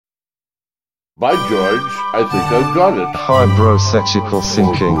By George, I think I've got it. Hybrosexual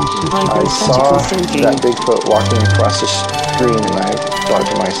thinking. I saw that Bigfoot walking across the screen and I thought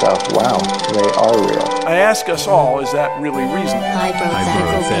to myself, wow, they are real. I ask us all, is that really reasonable?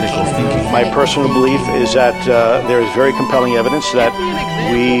 Hypothetical thinking. My personal belief is that there is very compelling evidence that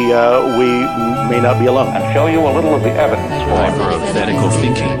we may not be alone. I'll show you a little of the evidence. Hypothetical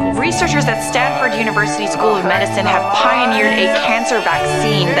thinking. Researchers at Stanford University School of Medicine have pioneered a cancer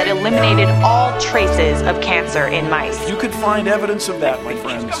vaccine that eliminated all traces of cancer in mice. You could find evidence of that, my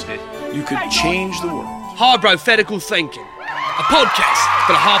friends. You could change the world. Hypothetical thinking. A podcast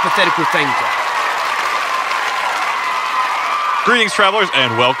for the hypothetical thinker. Greetings, travelers,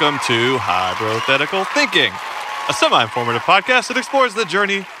 and welcome to Hypothetical Thinking, a semi-informative podcast that explores the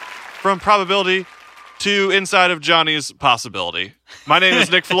journey from probability to inside of Johnny's possibility. My name is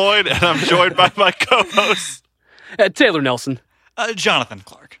Nick Floyd, and I'm joined by my co-host, Taylor Nelson. Jonathan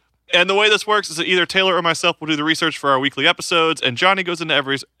Clark. And the way this works is that either Taylor or myself will do the research for our weekly episodes, and Johnny goes into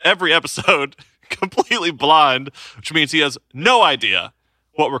every episode completely blind, which means he has no idea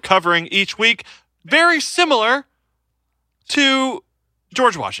what we're covering each week. Very similar to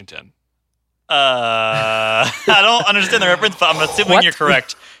George Washington. I don't understand the reference, but I'm assuming you're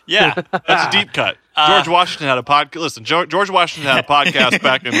correct. Yeah. That's a deep cut. George Washington had a podcast. Listen, George Washington had a podcast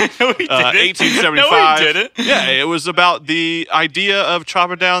back in 1875. No, he didn't. Yeah, it was about the idea of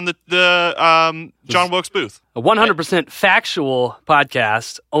chopping down the John Wilkes Booth. A 100% factual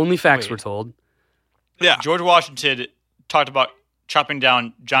podcast. Only facts were told. Yeah. George Washington talked about chopping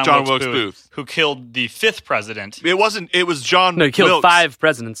down John Wilkes Booth, who killed the fifth president. It was John No, he killed Wilkes. 5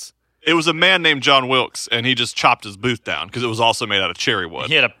 presidents. It was a man named John Wilkes, and he just chopped his booth down because it was also made out of cherry wood.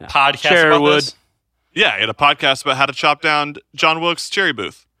 He had a podcast Cherry about wood. this. Yeah, he had a podcast about how to chop down John Wilkes' cherry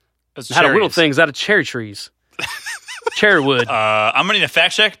booth. How to whittle things out of cherry trees. Cherry wood. I'm going to need a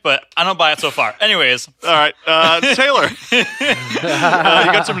fact check, but I don't buy it so far. Anyways. All right. Taylor, you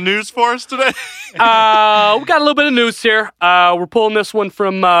got some news for us today? We got a little bit of news here. We're pulling this one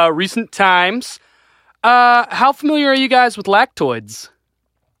from recent times. How familiar are you guys with lactoids?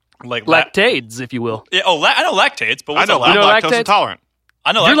 Like Lactades, if you will. Yeah, I know lactates, but what's I know a You know lactose lactates? intolerant.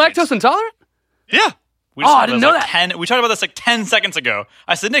 I know You're lactates. lactose intolerant? Yeah. We just Oh, talked I didn't about know this we talked about this like 10 seconds ago.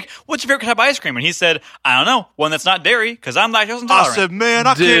 I said, Nick, what's your favorite type of ice cream? And he said, I don't know, one that's not dairy, because I'm lactose intolerant. I said, man,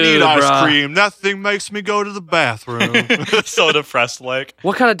 I can't Dude, eat ice bruh. cream. That thing makes me go to the bathroom. So depressed, like.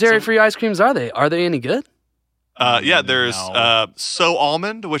 What kind of dairy-free ice creams are they? Are they any good? Yeah, there's So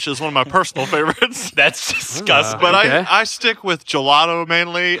Almond, which is one of my personal favorites. That's disgusting. But Okay. I stick with gelato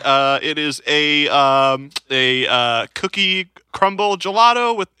mainly. It is a cookie crumble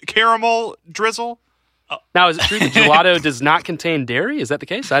gelato with caramel drizzle. Now, is it true that gelato does not contain dairy? Is that the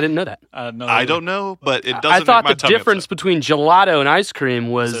case? I didn't know that. No, I don't know, but it doesn't I thought make my the tummy difference upset. between gelato and ice cream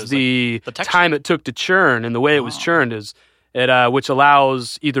was So it's the like the texture? time it took to churn, and the way it was churned is it, which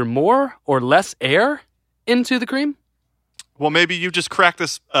allows either more or less air into the cream. Well, maybe you just cracked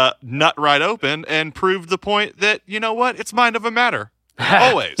this nut right open and proved the point that, you know what, it's mind of a matter.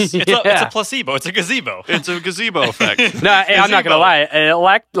 Always. It's a placebo. It's a gazebo. It's a gazebo effect. No, hey, I'm not going to lie.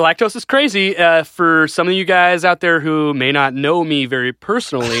 Lactose is crazy. For some of you guys out there who may not know me very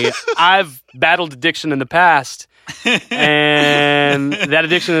personally, I've battled addiction in the past, and that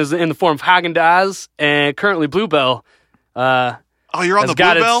addiction is in the form of Häagen-Dazs and currently Bluebell. Oh, you're on the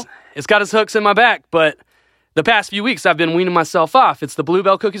got Bluebell? It's got its hooks in my back, but the past few weeks I've been weaning myself off. It's the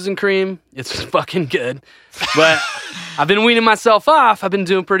Bluebell cookies and cream. It's fucking good. But I've been weaning myself off. I've been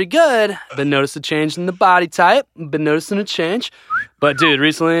doing pretty good. I've been noticing a change in the body type. I've been noticing a change. But dude,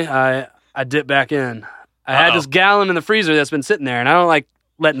 recently I dipped back in. I had this gallon in the freezer that's been sitting there, and I don't like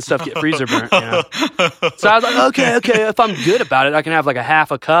letting stuff get freezer burnt, you know? So I was like, okay, if I'm good about it, I can have like a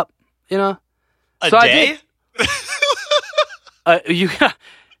half a cup, you know? A So day? I did.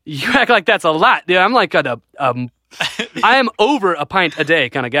 You act like that's a lot, dude. I'm like I am over a pint a day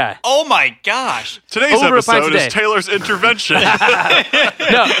kind of guy. Oh my gosh. Today's Over a pint episode a is day. Taylor's intervention.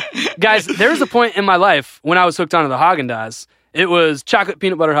 No, guys, there was a point in my life when I was hooked onto the Häagen-Dazs. It was chocolate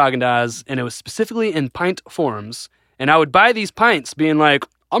peanut butter Häagen-Dazs, and it was specifically in pint forms. And I would buy these pints being like,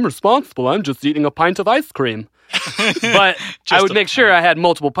 I'm responsible. I'm just eating a pint of ice cream. But I would make sure I had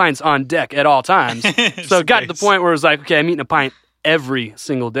multiple pints on deck at all times. So it got to the point where it was like, okay, I'm eating a pint every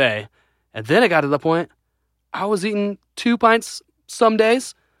single day. And then it got to the point I was eating 2 pints some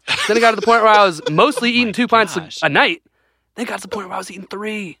days. Then it got to the point where I was mostly eating 2 pints a night. Then it got to the point where I was eating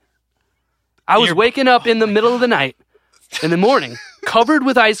 3. I was waking up in the middle of the night, in the morning, covered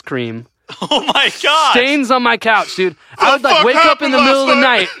with ice cream, Oh my god! Stains on my couch, dude. I would like wake up in the middle of the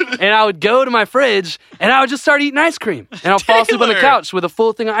night and I would go to my fridge and I would just start eating ice cream. And I'll fall asleep on the couch with a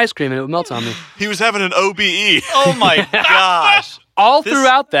full thing of ice cream and it would melt on me. He was having an OBE. Oh my gosh. All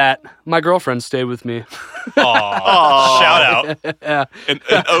throughout that, my girlfriend stayed with me. Aw. Shout out. Yeah. An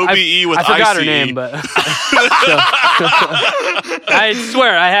OBE with I forgot her ICE. name, but I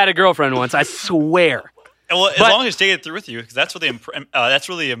swear I had a girlfriend once. I swear. Well, as long as you stayed through with you, because that's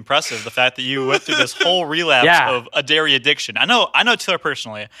really impressive. The fact that you went through this whole relapse of a dairy addiction. I know Taylor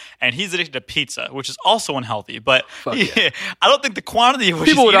personally, and he's addicted to pizza, which is also unhealthy. But I don't think the quantity of what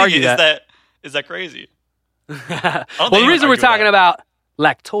People he's would eating argue is that crazy. Well, the reason we're talking about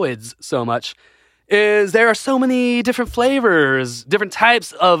lactoids so much is there are so many different flavors, different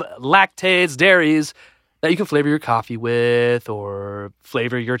types of lactates, dairies, that you can flavor your coffee with or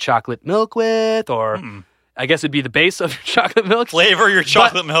flavor your chocolate milk with, or I guess it'd be the base of your chocolate milk. Flavor your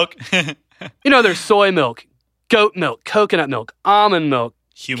chocolate milk. There's soy milk, goat milk, coconut milk, almond milk,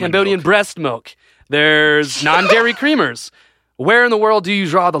 Cambodian milk. breast milk. There's non-dairy creamers. Where in the world do you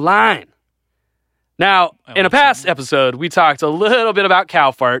draw the line? Now, in a past episode, we talked a little bit about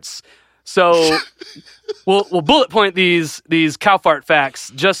cow farts. So we'll bullet point these cow fart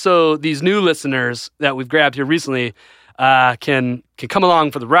facts just so these new listeners that we've grabbed here recently can come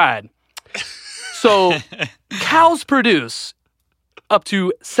along for the ride. So cows produce up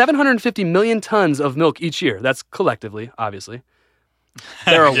to 750 million tons of milk each year. That's collectively, obviously.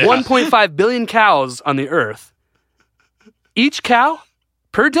 There are 1.5 billion cows on the earth. Each cow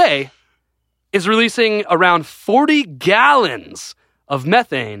per day is releasing around 40 gallons of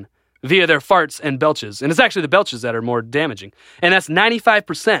methane via their farts and belches. And it's actually the belches that are more damaging. And that's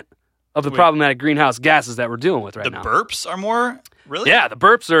 95% of the problematic greenhouse gases that we're dealing with right now. The burps are more? Really? Yeah, the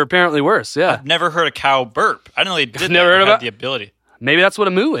burps are apparently worse, yeah. I've never heard a cow burp. I didn't know they did Never that. heard I of had it? the ability. Maybe that's what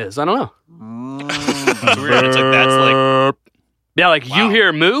a moo is. I don't know. It's weird. It's like that's like... Yeah, like you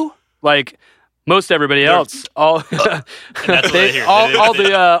hear moo, like most everybody else, all That's what they hear.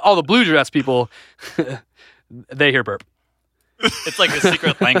 all the blue dress people, they hear burp. It's like the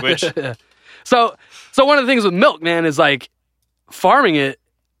secret language. So one of the things with milk, man, is like farming it.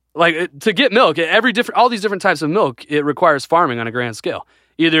 Like to get milk, all these different types of milk, it requires farming on a grand scale.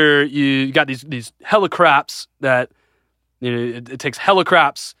 Either you got these hella crops that it takes hella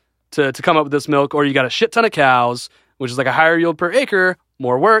crops to come up with this milk, or you got a shit ton of cows, which is like a higher yield per acre,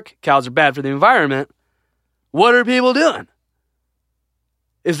 more work. Cows are bad for the environment. What are people doing?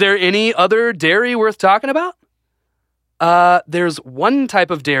 Is there any other dairy worth talking about? There's one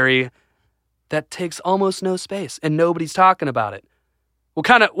type of dairy that takes almost no space, and nobody's talking about it. What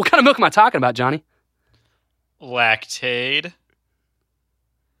kind of milk am I talking about, Johnny? Lactate.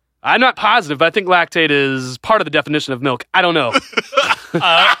 I'm not positive, but I think lactate is part of the definition of milk. I don't know.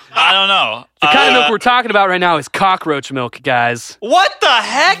 I don't know. The kind of milk we're talking about right now is cockroach milk, guys. What the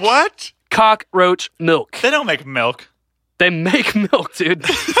heck? What? Cockroach milk. They don't make milk. They make milk, dude.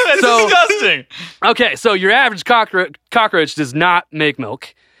 That's disgusting. Okay, so your average cockroach does not make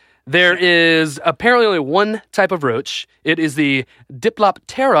milk. There is apparently only one type of roach. It is the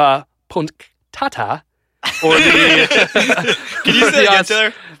Diploptera punctata, or the... Can you say that again,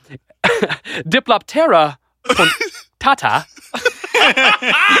 Taylor? Diploptera punctata.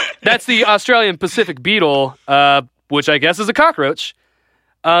 That's the Australian Pacific beetle, which I guess is a cockroach.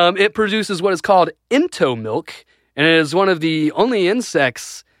 It produces what is called entomilk, and it is one of the only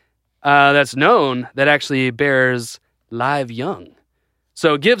insects that's known that actually bears live young.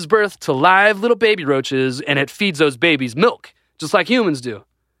 So it gives birth to live little baby roaches, and it feeds those babies milk, just like humans do.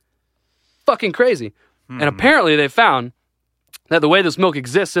 Fucking crazy. And apparently they found that the way this milk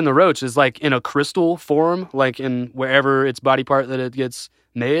exists in the roach is like in a crystal form, like in wherever its body part that it gets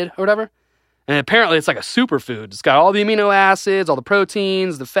made or whatever. And apparently it's like a superfood. It's got all the amino acids, all the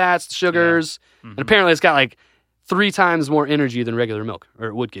proteins, the fats, the sugars. Yeah. And apparently it's got like 3 times more energy than regular milk, or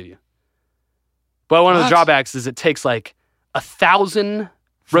it would give you. But one of the drawbacks is it takes like 1,000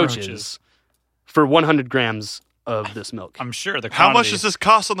 roaches for 100 grams of this milk. I'm sure the How much does this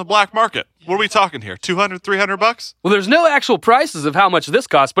cost on the black market? What are we talking here? $200, $300? Well, there's no actual prices of how much this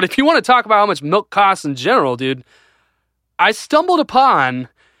costs, but if you want to talk about how much milk costs in general, dude, I stumbled upon,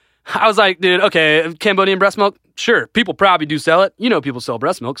 I was like, dude, okay, Cambodian breast milk, sure, people probably do sell it. You know people sell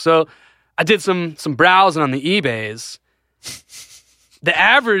breast milk, so I did some browsing on the eBays. The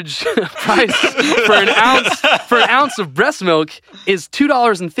average price for an ounce of breast milk is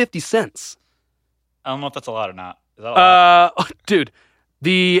 $2.50. I don't know if that's a lot or not. Is that a lot? Dude,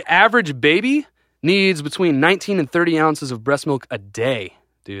 the average baby needs between 19 and 30 ounces of breast milk a day,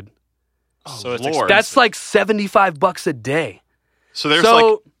 dude. So it's Lord. That's like $75 a day. So there's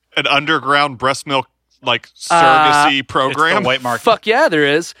like an underground breast milk like surrogacy program? It's the white market. Fuck yeah, there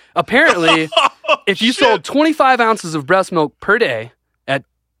is. Apparently, if you sold 25 ounces of breast milk per day at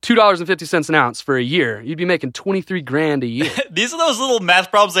 $2.50 an ounce for a year, you'd be making $23,000 a year. These are those little math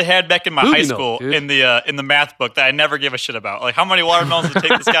problems they had back in my Booby high milk, school dude. in the math book that I never give a shit about. Like how many watermelons would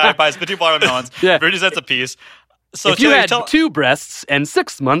take this guy buys 50 watermelons, Yeah. 50 cents a piece. So If you Taylor, had tell- 2 breasts and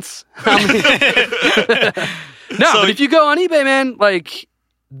 6 months, how many- no, So- but if you go on eBay, man, like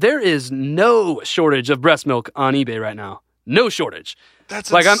there is no shortage of breast milk on eBay right now. No shortage.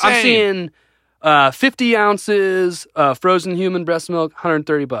 That's Like I'm insane. seeing 50 ounces frozen human breast milk,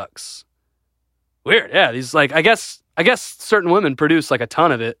 $130. Weird, yeah. These like I guess certain women produce like a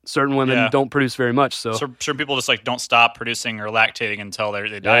ton of it. Certain women Yeah. don't produce very much. So certain people just like don't stop producing or lactating until they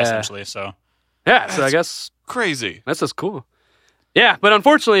die Yeah. essentially. So yeah, so I guess Crazy. that's just cool. Yeah, but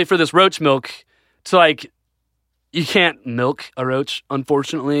unfortunately for this roach milk, it's like you can't milk a roach.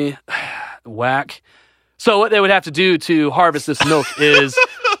 Unfortunately, whack. So what they would have to do to harvest this milk is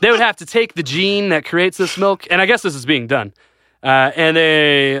they would have to take the gene that creates this milk, and I guess this is being done. And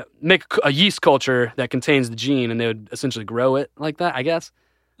they make a yeast culture that contains the gene, and they would essentially grow it like that, I guess.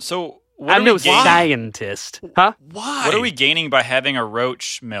 so I'm no gaining? scientist. Huh? Why? What are we gaining by having a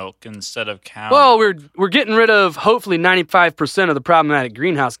roach milk instead of cow? Well, we're getting rid of hopefully 95% of the problematic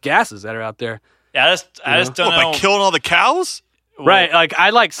greenhouse gases that are out there. yeah, I just don't What, know. by killing all the cows? Well, Right, like I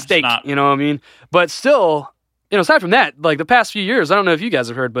like steak, not- you know what I mean? But still, aside from that, like the past few years, I don't know if you guys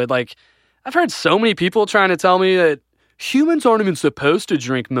have heard, but like I've heard so many people trying to tell me that humans aren't even supposed to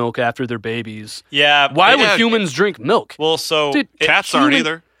drink milk after they're babies. Yeah. Why Yeah. would humans drink milk? Well, so Dude, Cats aren't human-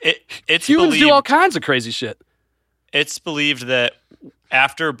 either. it's Humans believed, do all kinds of crazy shit. it's believed that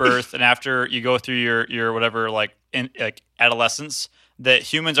after birth and after you go through your whatever like adolescence, that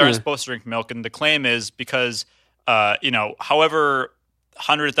humans aren't Yeah. supposed to drink milk, and the claim is because however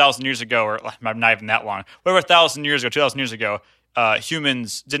 100,000 years ago, or not even that long, whatever 1,000 years ago, 2,000 years ago,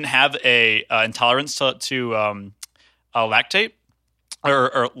 humans didn't have a intolerance to lactate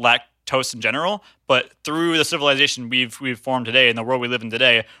or lactose in general, but through the civilization we've formed today and the world we live in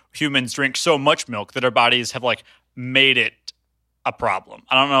today, humans drink so much milk that our bodies have like made it a problem.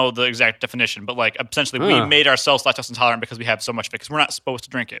 I don't know the exact definition, but like essentially we made ourselves lactose intolerant because we have so much of it because we're not supposed to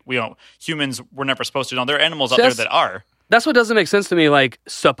drink it. We don't. Humans were never supposed to. No, there are animals out there that are. That's what doesn't make sense to me. Like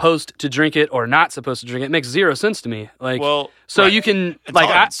supposed to drink it or not supposed to drink it. It makes zero sense to me. Like, Well, so right. you can like,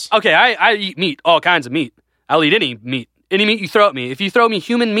 Intolerance. I eat meat, all kinds of meat. I'll eat any meat you throw at me. If you throw me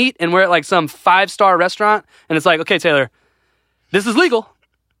human meat and we're at like some 5-star restaurant and it's like, okay, Taylor, this is legal,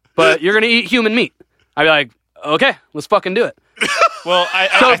 but you're gonna eat human meat. I'd be like, okay, let's fucking do it. Well,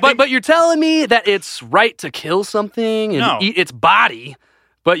 But you're telling me that it's right to kill something and No. eat its body,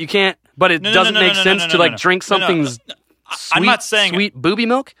 but you can't. But it doesn't make sense to like drink something's. I'm not saying sweet booby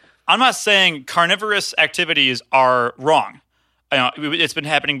milk. I'm not saying carnivorous activities are wrong. It's been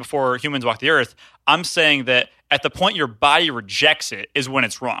happening before humans walked the earth. I'm saying that at the point your body rejects it is when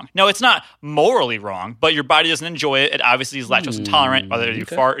it's wrong. No, it's not morally wrong, but your body doesn't enjoy it. It obviously is lactose intolerant, whether you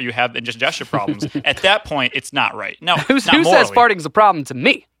fart or you have indigestion problems. At that point, it's not right. No, Who not says morally. farting's a problem to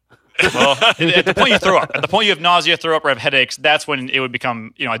me? Well, at the point you throw up, at the point you have nausea, throw up, or have headaches, that's when it would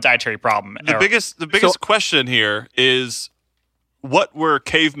become a dietary problem. The biggest question here is, what were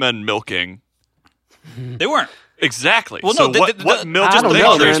cavemen milking? They weren't. Exactly. Well, so no, what milk I just don't the did they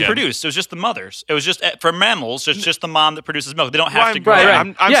know, mothers drink? produced. It was just the mothers. It was just for mammals. It's just the mom that produces milk. They don't have Right, to grow.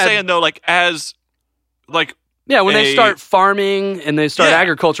 right. I'm Yeah. saying though, like Yeah, when they a- start farming and they start Yeah.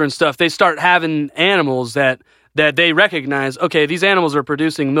 agriculture and stuff, they start having animals that they recognize. Okay, these animals are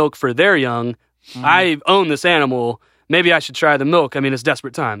producing milk for their young. I own this animal. Maybe I should try the milk. I mean, it's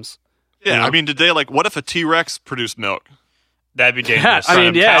desperate times. yeah. You know? I mean, did they what if a T-Rex produced milk, That'd be dangerous. I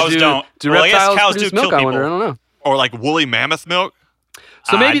mean, yeah. cows don't. Do well, I guess reptiles cows produce do milk? kill I people. wonder. I don't know. or like woolly mammoth milk?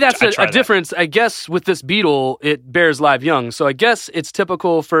 So maybe that's I'd a try that. difference. I guess with this beetle, it bears live young. So I guess it's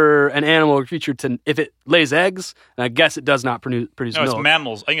typical for an animal or creature to, if it lays eggs, and I guess it does not produce No, it's milk.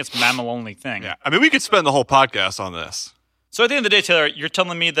 mammals. I think it's mammal only thing. Yeah. I mean, we could spend the whole podcast on this. So at the end of the day, Taylor, you're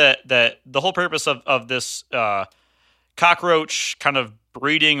telling me that the whole purpose of this cockroach kind of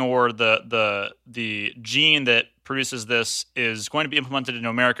breeding or the gene that produces this is going to be implemented in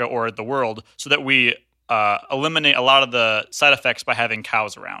America or the world so that we eliminate a lot of the side effects by having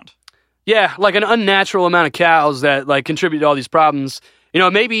cows around. Yeah, like an unnatural amount of cows that like contribute to all these problems.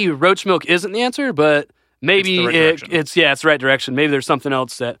 Maybe roach milk isn't the answer, but maybe It's the right direction. it's the right direction. Maybe there's something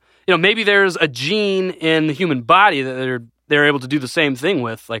else that maybe there's a gene in the human body that they're able to do the same thing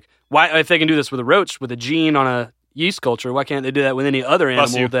with. Like, why if they can do this with a roach with a gene on a yeast culture, why can't they do that with any other animal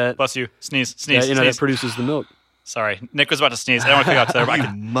Bless you. that Bless you. Sneeze. that, Sneeze. that sneeze. produces the milk? Sorry, Nick was about to sneeze. I don't want to pick out Taylor,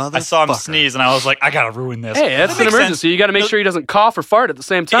 but I saw him sneeze, and I was like, I gotta ruin this. Hey, that's an emergency. You got to make sure he doesn't cough or fart at the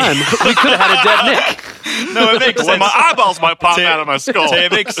same time. We could have had a dead Nick. No, it makes sense. Well, my eyeballs might pop out of my skull.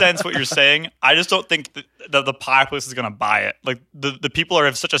 It makes sense what you're saying. I just don't think the populace is gonna buy it. Like the people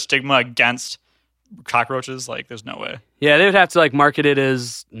have such a stigma against cockroaches. Like, there's no way. Yeah, they would have to like market it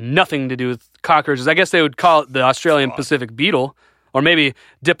as nothing to do with cockroaches. I guess they would call it the Australian Pacific beetle, or maybe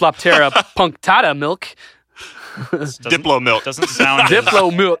Diploptera punctata milk. Diplo milk doesn't sound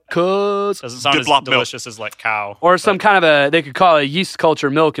Diplo milk, cuz doesn't sound as delicious as like cow, or some kind of they could call it yeast culture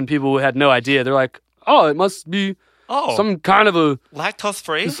milk, and people who had no idea, they're like, oh, it must be some kind of a lactose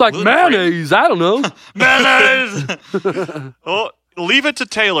free. It's like mayonnaise. I don't know. mayonnaise. Well, leave it to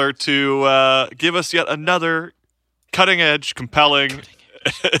Taylor to give us yet another cutting edge, compelling.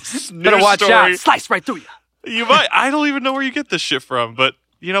 Better watch story. out! Slice right through you. You might. I don't even know where you get this shit from, but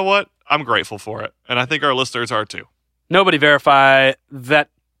you know what? I'm grateful for it, and I think our listeners are too. Nobody verify that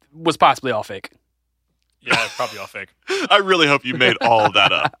was possibly all fake. Yeah, it's probably all fake. I really hope you made all of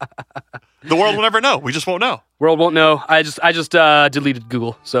that up. The world will never know. We just won't know. World won't know. I just deleted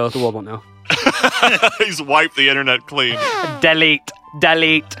Google, so the world won't know. He's wiped the internet clean. Delete.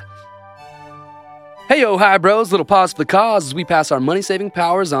 Hey, yo, hi, bros. Little pause for the cause as we pass our money-saving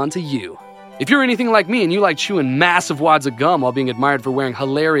powers on to you. If you're anything like me and you like chewing massive wads of gum while being admired for wearing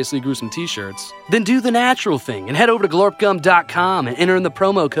hilariously gruesome t-shirts, then do the natural thing and head over to glorpgum.com and enter in the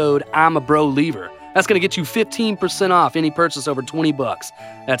promo code I'mABroLever. That's going to get you 15% off any purchase over $20.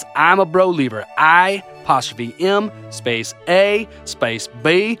 That's I'mABroLever. I''M space A space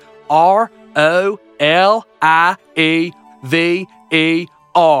B ROLIEVER.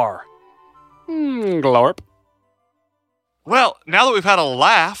 Glorp. Well, now that we've had a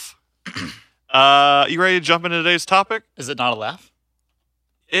laugh, you ready to jump into today's topic? Is it not a laugh?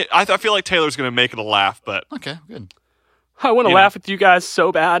 I feel like Taylor's going to make it a laugh, but okay, good. I want to laugh with you guys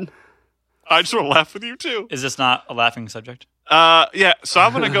so bad. I just want to laugh with you too. Is this not a laughing subject? Yeah. So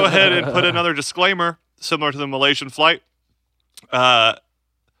I'm going to go ahead and put another disclaimer, similar to the Malaysian flight.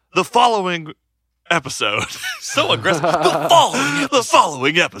 The following episode, so aggressive. The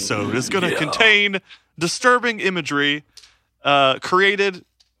following episode is going to contain disturbing imagery, created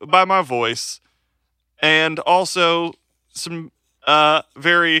by my voice, and also some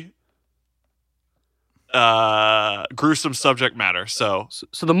very gruesome subject matter. So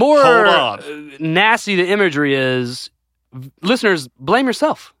the more hold on. Nasty the imagery is, listeners, blame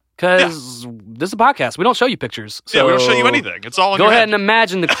yourself. Because this is a podcast. We don't show you pictures. So we don't show you anything. It's all in Go your ahead head. and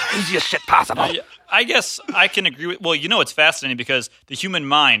imagine the craziest shit possible. I guess I can agree with... Well, it's fascinating because the human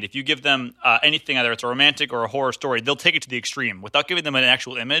mind, if you give them anything, either it's a romantic or a horror story, they'll take it to the extreme. Without giving them an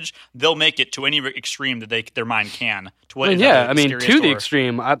actual image, they'll make it to any extreme that their mind can. To what to the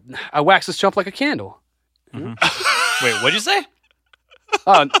extreme. I wax this chump like a candle. Mm-hmm. Wait, what'd you say?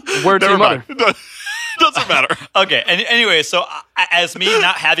 Word to your mother. Doesn't matter. Okay. And anyway, so as me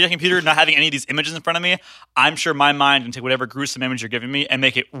not having a computer, not having any of these images in front of me, I'm sure my mind can take whatever gruesome image you're giving me and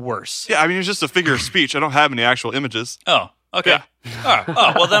make it worse. Yeah, I mean, it's just a figure of speech. I don't have any actual images. Oh, okay. Yeah.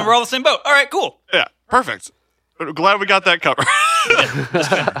 Oh, well, then we're all the same boat. All right, cool. Yeah, perfect. Glad we got that covered.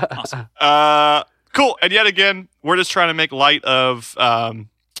 Awesome. Cool. And yet again, we're just trying to make light of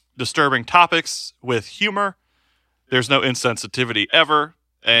disturbing topics with humor. There's no insensitivity ever.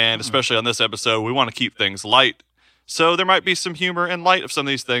 And especially on this episode, we want to keep things light. So there might be some humor and light of some of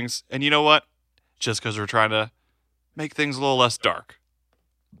these things. And you know what? Just because we're trying to make things a little less dark.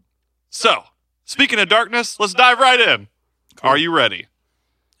 So, speaking of darkness, let's dive right in. Cool. Are you ready?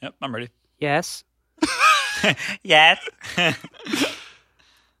 Yep, I'm ready. Yes. Yes.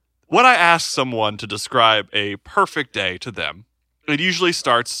 When I ask someone to describe a perfect day to them, it usually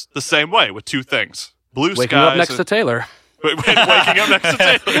starts the same way with two things. Blue Waking skies. up next to Taylor. Waking up next to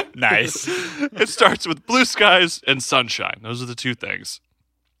Taylor. Nice. It starts with blue skies and sunshine. Those are the two things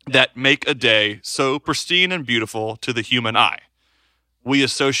that make a day so pristine and beautiful to the human eye. We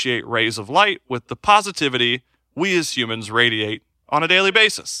associate rays of light with the positivity we as humans radiate on a daily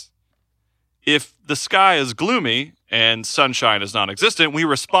basis. If the sky is gloomy and sunshine is non-existent, we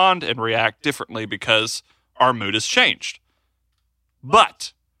respond and react differently because our mood has changed.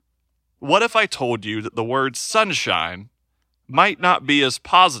 But what if I told you that the word sunshine might not be as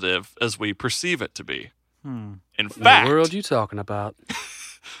positive as we perceive it to be? In fact, the world you talking about?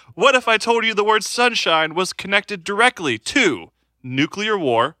 What if I told you the word sunshine was connected directly to nuclear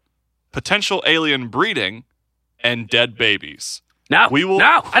war, potential alien breeding, and dead babies? No, I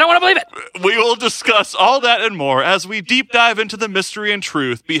don't want to believe it. We will discuss all that and more as we deep dive into the mystery and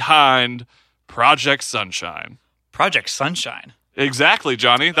truth behind Project Sunshine. Project Sunshine? Exactly,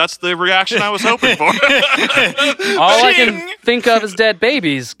 Johnny. That's the reaction I was hoping for. All I can think of is dead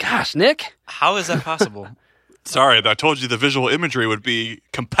babies. Gosh, Nick. How is that possible? Sorry, I told you the visual imagery would be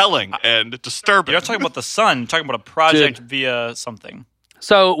compelling and disturbing. You're not talking about the sun. You're talking about a project via something.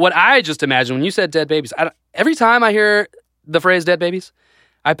 So what I just imagined when you said dead babies, every time I hear the phrase dead babies,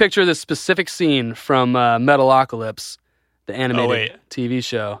 I picture this specific scene from Metalocalypse, the animated TV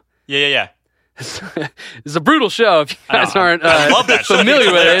show. Yeah. It's a brutal show if you guys aren't I love that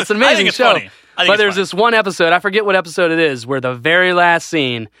familiar with it. It's an amazing show. But there's this one episode, I forget what episode it is, where the very last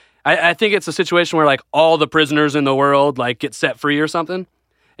scene, I think it's a situation where like all the prisoners in the world like get set free or something,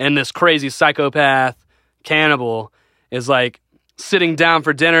 and this crazy psychopath cannibal is like sitting down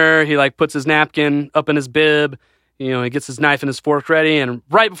for dinner. He like puts his napkin up in his bib, he gets his knife and his fork ready, and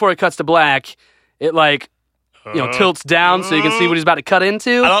right before it cuts to black, it like tilts down so you can see what he's about to cut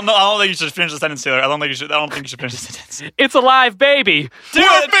into. I don't think you should finish the sentence, Taylor. I don't think you should finish the sentence. It's a live baby. We're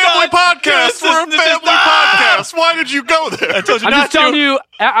a family podcast. We're a family podcast. Why did you go there? I told you I'm not just telling you.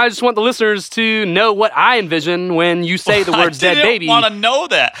 I just want the listeners to know what I envision when you say the words "dead baby." I want to know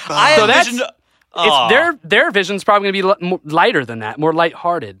that. Their vision's probably going to be lighter than that, more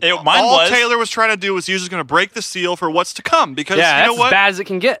lighthearted. All Taylor was trying to do was he was going to break the seal for what's to come because that's what? as bad as it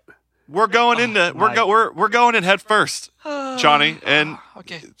can get. We're going we're going in head first, Johnny, and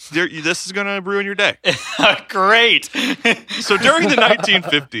this is going to ruin your day. Great. So during the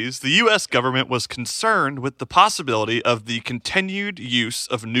 1950s, the U.S. government was concerned with the possibility of the continued use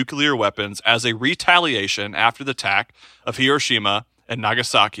of nuclear weapons as a retaliation after the attack of Hiroshima and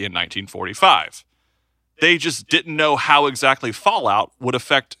Nagasaki in 1945. They just didn't know how exactly fallout would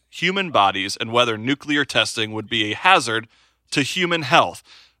affect human bodies and whether nuclear testing would be a hazard to human health.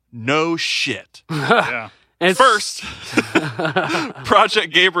 No shit. Yeah. First,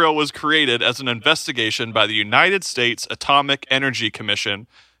 Project Gabriel was created as an investigation by the United States Atomic Energy Commission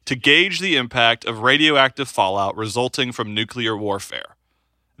to gauge the impact of radioactive fallout resulting from nuclear warfare.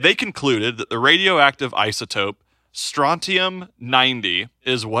 They concluded that the radioactive isotope strontium-90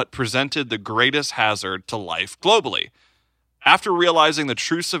 is what presented the greatest hazard to life globally. After realizing the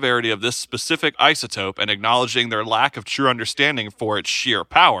true severity of this specific isotope and acknowledging their lack of true understanding for its sheer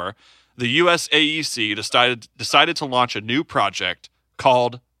power, the USAEC decided to launch a new project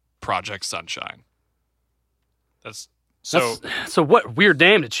called Project Sunshine. So what weird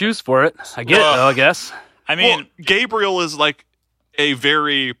name to choose for it? I get it though, I guess. I mean, Gabriel is like a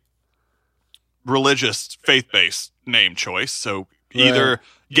very religious, faith-based name choice, so either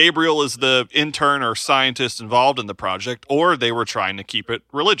Gabriel is the intern or scientist involved in the project, or they were trying to keep it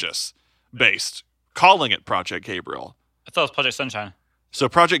religious-based, calling it Project Gabriel. I thought it was Project Sunshine. So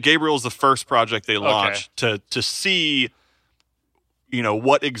Project Gabriel is the first project they launched to see,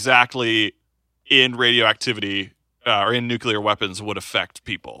 what exactly in radioactivity or in nuclear weapons would affect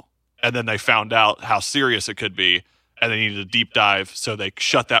people. And then they found out how serious it could be, and they needed a deep dive, so they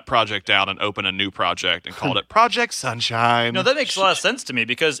shut that project down and opened a new project and called it Project Sunshine. No, that makes a lot of sense to me,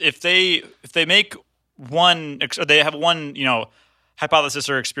 because if they make one, they have one, hypothesis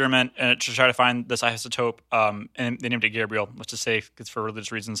or experiment to try to find this isotope, and they named it Gabriel, let's just say it's for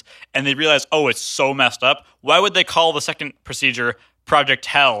religious reasons, and they realize, it's so messed up, why would they call the second procedure Project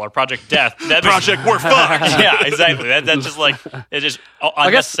Hell or Project Death? Project We're Fucked. Yeah, exactly. That's just like, it's just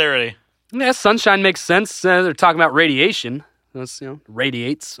unnecessary. Yeah, sunshine makes sense. They're talking about radiation. That's,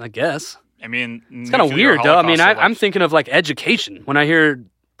 radiates, I guess. I mean, it's kind of weird, though. I mean, I'm thinking of like education. When I hear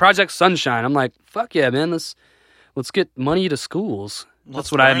Project Sunshine, I'm like, fuck yeah, man. Let's get money to schools.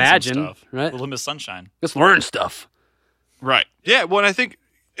 That's what I imagine, right? We'll miss sunshine. Let's learn stuff. Right. Yeah, well, I think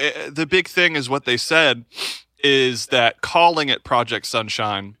the big thing is what they said is that calling it Project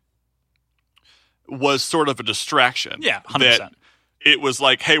Sunshine was sort of a distraction. Yeah, 100%. That it was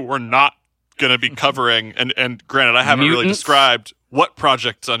like, hey, we're not going to be covering, and granted, I haven't really described what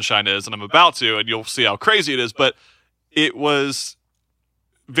Project Sunshine is, and I'm about to, and you'll see how crazy it is, but it was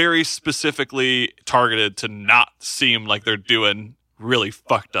very specifically targeted to not seem like they're doing really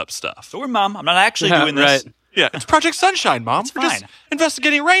fucked up stuff. So Mom, I'm not actually doing this. Right. Yeah, it's Project Sunshine, Mom. It's We're fine. just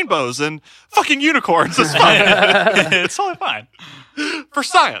investigating rainbows and fucking unicorns. It's fine. It's totally fine. For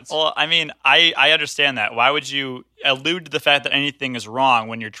science. Well, I mean, I understand that. Why would you allude to the fact that anything is wrong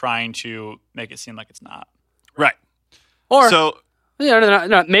when you're trying to make it seem like it's not? Right. Or so, maybe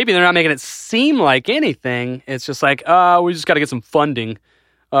they're not making it seem like anything. It's just like, we just got to get some funding.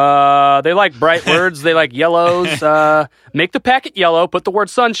 They like bright words. They like yellows. Make the packet yellow. Put the word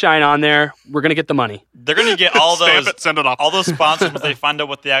sunshine on there. We're going to get the money. They're going to get all those. Send it off. All those sponsors, when they find out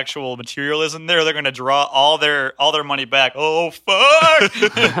what the actual material is in there, they're going to draw all their money back. Oh, fuck.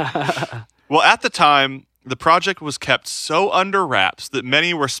 Well, at the time, the project was kept so under wraps that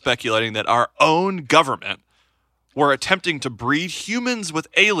many were speculating that our own government were attempting to breed humans with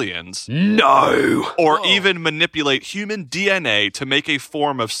aliens. No! Or even manipulate human DNA to make a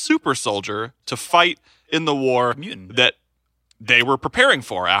form of super soldier to fight in the war that they were preparing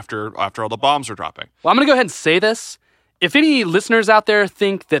for after all the bombs were dropping. Well, I'm going to go ahead and say this. If any listeners out there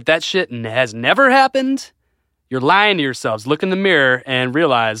think that shit has never happened, you're lying to yourselves. Look in the mirror and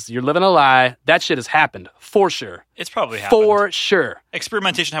realize you're living a lie. That shit has happened, for sure. It's probably happened. For sure.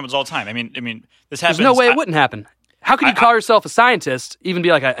 Experimentation happens all the time. I mean, this happens. There's no way it wouldn't happen. How can you call yourself a scientist, even be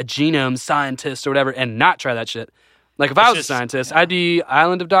like a genome scientist or whatever, and not try that shit? Like, if I was a scientist, I'd be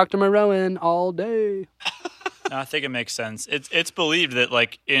Island of Dr. Moreau all day. No, I think it makes sense. It's believed that,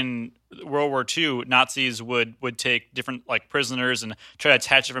 like, in World War II, Nazis would take different, like, prisoners and try to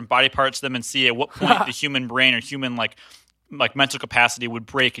attach different body parts to them and see at what point the human brain or human, like mental capacity would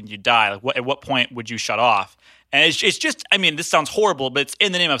break and you die. Like, at what point would you shut off? And it's just, I mean, this sounds horrible, but it's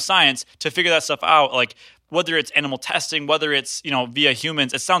in the name of science to figure that stuff out. Like, whether it's animal testing, whether it's, via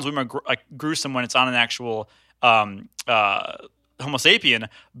humans, it sounds way more gruesome when it's on an actual Homo sapien,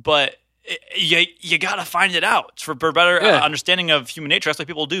 but you gotta find it out for better understanding of human nature. That's what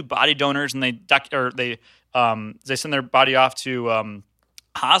people do. Body donors, and they send their body off to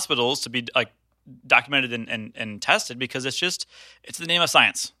hospitals to be like documented and tested because it's the name of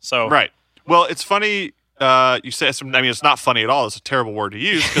science. So right. Well, it's funny. You say it's not funny at all. It's a terrible word to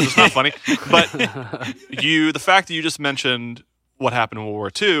use because it's not funny. But the fact that you just mentioned what happened in World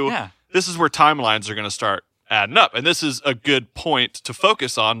War II, this is where timelines are going to start adding up. And this is a good point to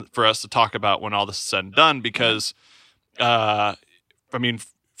focus on for us to talk about when all this is said and done because, for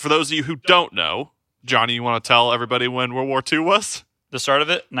those of you who don't know, Johnny, you want to tell everybody when World War II was? The start of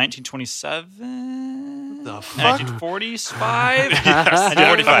it, 1927? The fuck? 1945? Yes.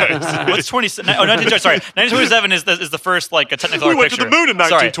 1945. What's 27? Oh, 1927 is the first, like, a Technicolor we went picture. to the moon in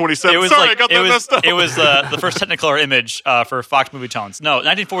 1927. I got that messed up. It was the first Technicolor image for Fox Movie Tones. No,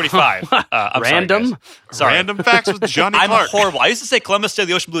 1945. Random? Sorry. Random facts with Johnny Clark. I'm horrible. I used to say Columbus Day of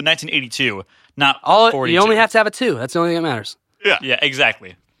the Ocean Blue in 1982, not 42. You only have to have a 2. That's the only thing that matters. Yeah. Yeah,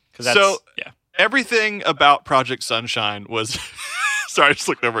 exactly. Everything about Project Sunshine was... Sorry, I just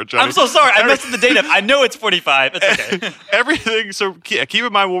looked over at Johnny. I'm so sorry. I messed up the date up. I know it's 45. It's okay. Everything. So keep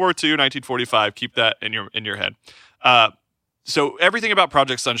in mind World War II, 1945. Keep that in your head. So everything about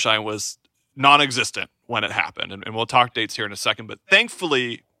Project Sunshine was non-existent when it happened, and we'll talk dates here in a second. But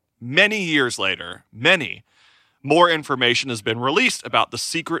thankfully, many years later, more information has been released about the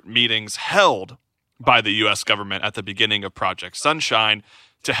secret meetings held by the U.S. government at the beginning of Project Sunshine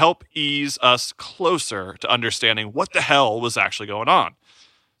to help ease us closer to understanding what the hell was actually going on.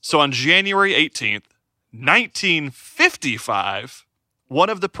 So on January 18th, 1955,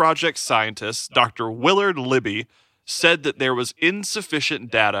 one of the project scientists, Dr. Willard Libby, said that there was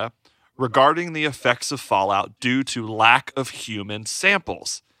insufficient data regarding the effects of fallout due to lack of human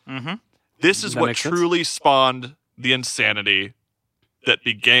samples. Mm-hmm. This is what truly spawned the insanity that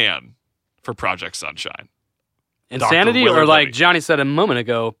began for Project Sunshine. Insanity, or like Johnny said a moment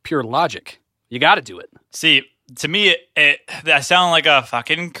ago, pure logic. You got to do it. See, to me, I sound like a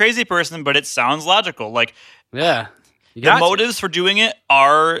fucking crazy person, but it sounds logical. Like, the motives for doing it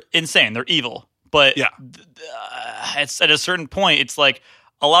are insane. They're evil. But it's at a certain point, it's like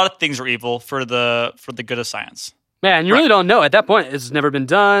a lot of things are evil for the good of science. Man, you really don't know. At that point, it's never been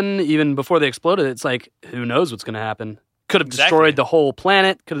done. Even before they exploded, it's like, who knows what's going to happen? Could have destroyed the whole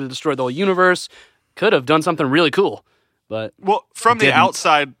planet. Could have destroyed the whole universe. Could have done something really cool, but from the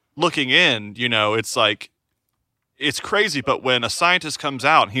outside looking in, it's like it's crazy. But when a scientist comes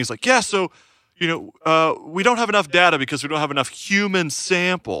out and he's like, "Yeah, so we don't have enough data because we don't have enough human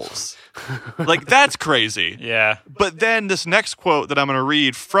samples," like that's crazy. Yeah. But then this next quote that I'm going to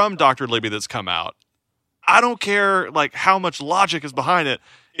read from Dr. Libby that's come out, I don't care like how much logic is behind it.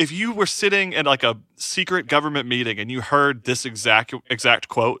 If you were sitting in like a secret government meeting and you heard this exact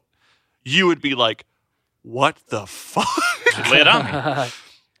quote, you would be like, what the fuck? Lay it on me.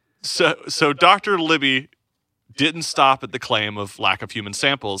 So Dr. Libby didn't stop at the claim of lack of human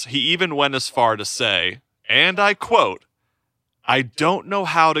samples. He even went as far to say, and I quote, "I don't know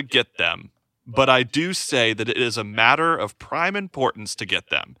how to get them, but I do say that it is a matter of prime importance to get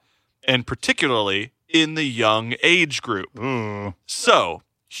them, and particularly in the young age group." So,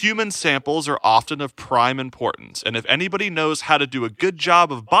 human samples are often of prime importance, and if anybody knows how to do a good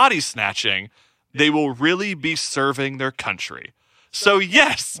job of body snatching, they will really be serving their country. So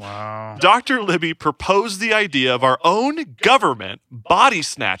yes, Dr. Libby proposed the idea of our own government body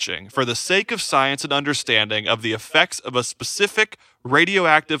snatching for the sake of science and understanding of the effects of a specific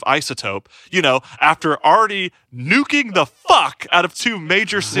radioactive isotope, after already nuking the fuck out of 2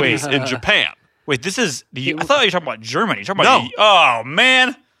 major cities in Japan. Wait, this is I thought you were talking about Germany. You're talking about oh,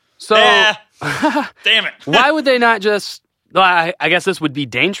 man. So, damn it. Why would they not just... Well, I guess this would be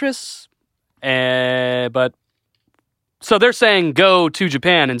dangerous, but... So they're saying go to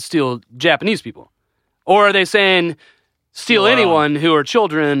Japan and steal Japanese people. Or are they saying steal anyone who are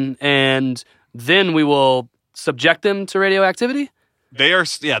children and then we will subject them to radioactivity? They're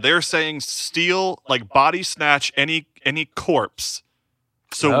saying steal, body snatch any corpse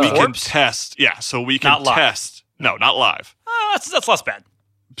so we can test. Yeah, so we can test. No, not live. That's less bad.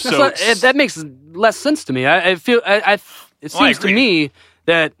 So that makes less sense to me. It seems to me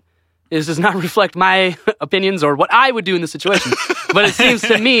that this does not reflect my opinions or what I would do in this situation. But it seems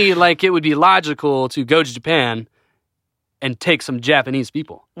to me like it would be logical to go to Japan and take some Japanese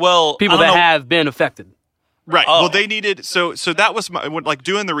people. Well, people that have been affected. Right. Oh. Well, they needed... So that was my...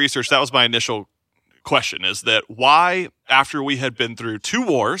 doing the research, that was my initial question, is that why, after we had been through 2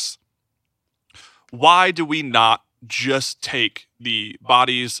 wars, why do we not just take the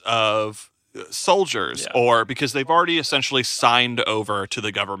bodies of soldiers? Or because they've already essentially signed over to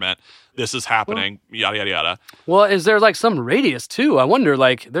the government, this is happening, yada, yada, yada. Well, is there some radius too? I wonder,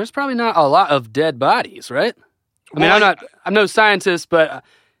 there's probably not a lot of dead bodies, right? I mean, I'm no scientist, but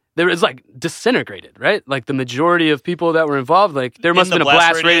there is disintegrated, right? The majority of people that were involved, there must have been a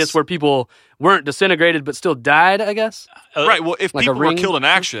blast radius where people weren't disintegrated but still died, I guess. Right. Well, if people were killed in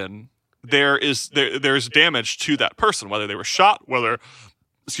action, there's damage to that person, whether they were shot, whether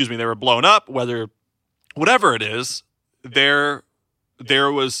they were blown up, whatever it is, there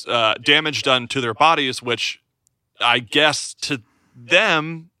was damage done to their bodies, which I guess to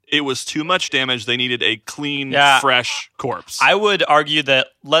them it was too much damage. They needed a clean, fresh corpse. I would argue that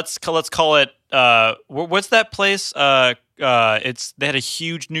let's call it what's that place? They had a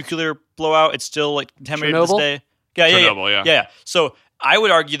huge nuclear blowout. It's still contaminated to this day. Chernobyl, yeah. So I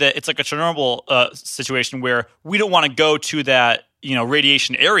would argue that it's like a Chernobyl situation where we don't want to go to that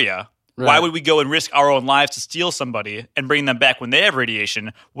radiation area. Right. Why would we go and risk our own lives to steal somebody and bring them back when they have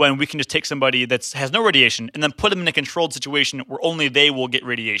radiation when we can just take somebody that has no radiation and then put them in a controlled situation where only they will get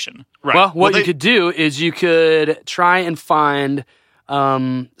radiation? Right. Well, what you could do is you could try and find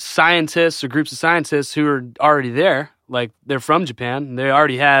scientists or groups of scientists who are already there. They're from Japan. They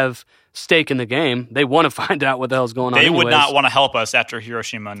already have stake in the game. They want to find out what the hell's going on. They would not want to help us after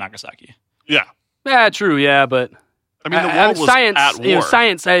Hiroshima and Nagasaki. Yeah. Yeah, true, yeah, but... I mean, the world was science, at war.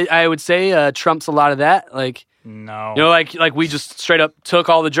 Science, I would say, trumps a lot of that. No. We just straight up took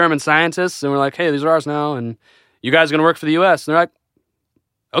all the German scientists and we're like, hey, these are ours now, and you guys are going to work for the U.S. And they're like,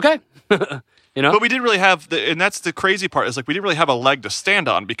 okay. But we didn't really have, and that's the crazy part, is we didn't really have a leg to stand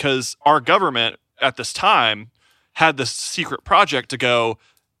on because our government at this time had this secret project to go,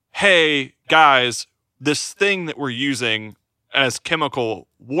 hey, guys, this thing that we're using as chemical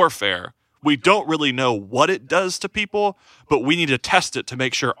warfare, we don't really know what it does to people, but we need to test it to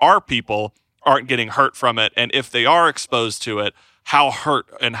make sure our people aren't getting hurt from it. And if they are exposed to it, how hurt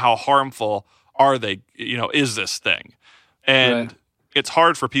and how harmful are they, is this thing? And it's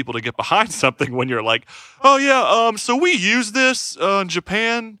hard for people to get behind something when you're like, oh yeah, so we use this in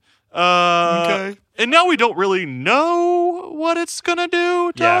Japan. Okay. And now we don't really know what it's going to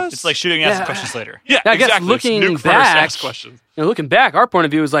do to us. It's like shooting asking questions later. Yeah, I guess exactly. looking back, looking back, our point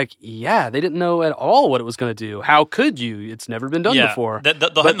of view is they didn't know at all what it was going to do. How could you? It's never been done before.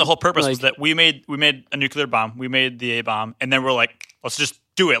 The whole purpose was that we made a nuclear bomb, we made the A bomb, and then we're like, let's just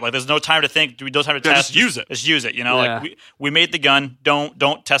do it. There's no time to think, no time to test. Just use it. Just use it. We made the gun.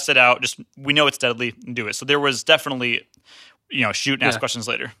 Don't test it out. Just we know it's deadly and do it. So there was definitely, shoot and ask questions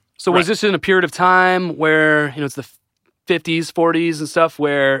later. So was this in a period of time where, it's the 50s, 40s and stuff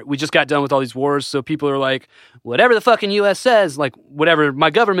where we just got done with all these wars, so people are like, whatever the fucking U.S. says, whatever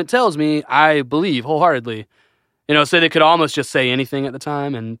my government tells me, I believe wholeheartedly. So they could almost just say anything at the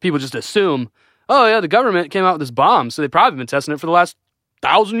time, and people just assume, oh yeah, the government came out with this bomb, so they've probably been testing it for the last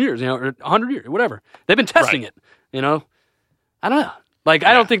 1,000 years, or 100 years, or whatever. They've been testing it, I don't know. I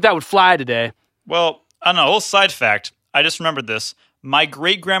don't think that would fly today. Well, I don't know. A little side fact, I just remembered this. My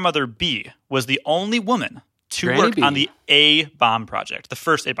great-grandmother B was the only woman to work on the A-bomb project, the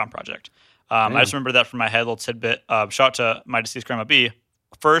first A-bomb project. I just remember that from my head, little tidbit. Shout out to my deceased grandma B,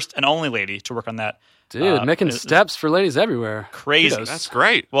 first and only lady to work on that. Dude, making steps for ladies everywhere. Crazy. Kudos. That's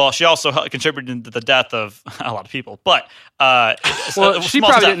great. Well, she also contributed to the death of a lot of people. But she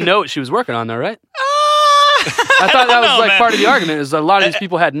probably didn't know what she was working on, though, right? I thought that was like part of the argument. Is a lot of these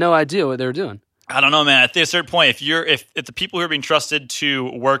people had no idea what they were doing. I don't know, man. At a certain point, if the people who are being trusted to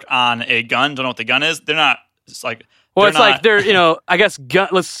work on a gun don't know what the gun is, they're not. It's like they're I guess gun.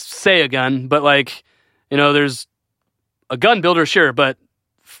 Let's say a gun, but like there's a gun builder, sure, but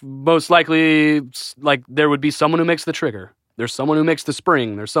most likely like there would be someone who makes the trigger. There's someone who makes the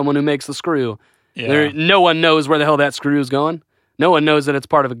spring. There's someone who makes the screw. Yeah. No one knows where the hell that screw is going. No one knows that it's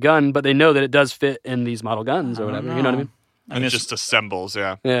part of a gun, but they know that it does fit in these model guns or whatever. You know what I mean? And it just assembles,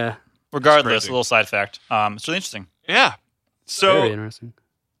 yeah. Yeah. Regardless, a little side fact. It's really interesting. Yeah. So very interesting.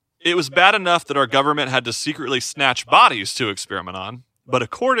 It was bad enough that our government had to secretly snatch bodies to experiment on, but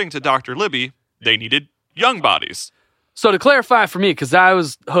according to Dr. Libby, they needed young bodies. So to clarify for me, because I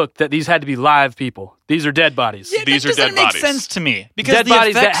was hooked that these had to be live people. These are dead bodies. Yeah, these are dead bodies. Make sense to me because dead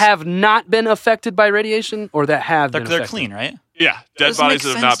bodies that have not been affected by radiation or that have been they're affected. clean, right? Yeah, dead bodies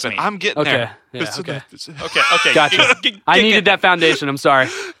that have not been. I'm getting there. Yeah, okay. Okay. Gotcha. I needed that foundation. I'm sorry.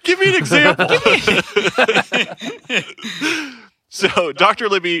 Give me an example. So Dr.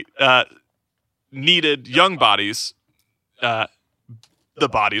 Libby needed young bodies, the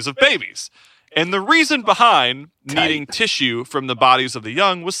bodies of babies. And the reason behind needing tissue from the bodies of the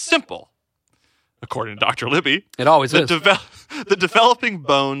young was simple. According to Dr. Libby, it always is. The developing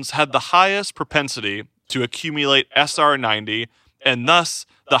bones had the highest propensity to accumulate SR90 and thus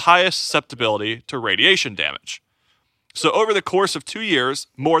the highest susceptibility to radiation damage. So over the course of 2 years,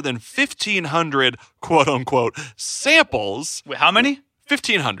 more than 1,500 quote-unquote samples... Wait, how many?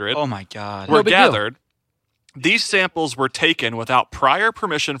 1,500. Oh my God. Were gathered. These samples were taken without prior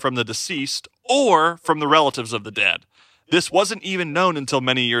permission from the deceased or from the relatives of the dead. This wasn't even known until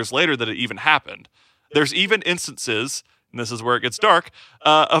many years later that it even happened. There's even instances, and this is where it gets dark,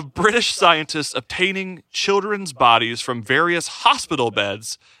 of British scientists obtaining children's bodies from various hospital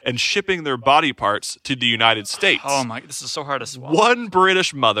beds and shipping their body parts to the United States. Oh my, this is so hard to swallow. One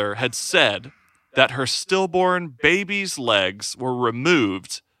British mother had said that her stillborn baby's legs were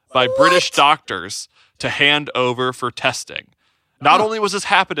removed by British doctors to hand over for testing. Not only was this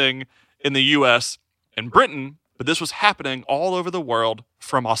happening in the U.S. and Britain, but this was happening all over the world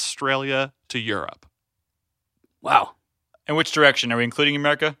from Australia to Europe. Wow. In which direction? Are we including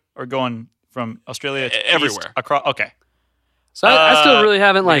America or going from Australia to everywhere? East, across? Okay. So I still really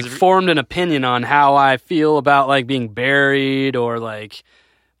haven't formed an opinion on how I feel about being buried or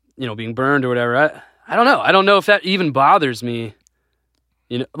being burned or whatever. I don't know. I don't know if that even bothers me.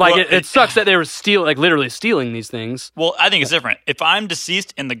 It sucks that they were literally stealing these things. Well, I think it's different. If I'm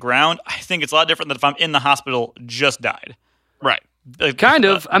deceased in the ground, I think it's a lot different than if I'm in the hospital just died. Right. Kind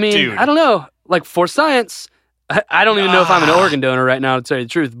of. I mean, dude. I don't know. For science, I don't even know if I'm an organ donor right now, to tell you the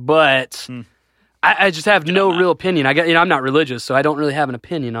truth, but I just have no real opinion. I'm not religious, so I don't really have an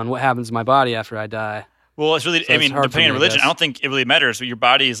opinion on what happens to my body after I die. Well, it's really, depending on religion, I don't think it really matters what your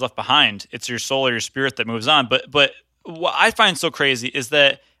body is left behind. It's your soul or your spirit that moves on. But what I find so crazy is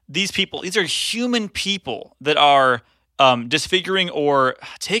that these are human people that are disfiguring or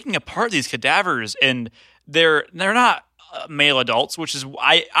taking apart these cadavers, and they're not male adults, which is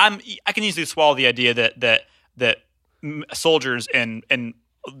I can easily swallow the idea that soldiers in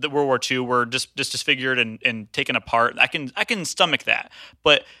the World War II were just disfigured and taken apart. I can stomach that,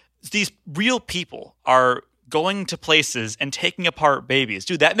 but these real people are going to places and taking apart babies,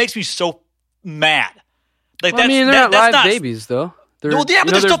 dude. That makes me so mad. They're not live babies, though. But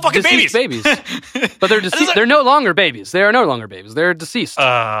they're still fucking babies. But they're deceased. They're no longer babies. They are no longer babies. They're deceased.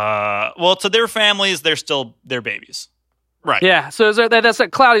 Well, to their families, they're still their babies. Right. Yeah. So that's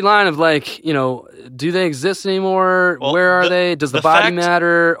that cloudy line of do they exist anymore? Well, where are they? Does the body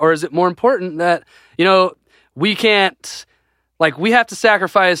matter? Or is it more important that, we can't, we have to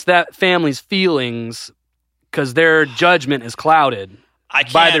sacrifice that family's feelings because their judgment is clouded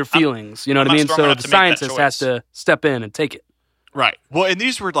by their feelings. You know what I mean? So the scientist has to step in and take it. Right. Well, and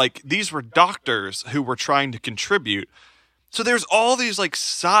these were doctors who were trying to contribute. So there's all these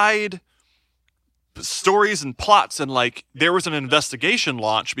side stories and plots, and there was an investigation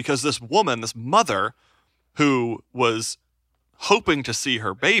launched because this mother who was hoping to see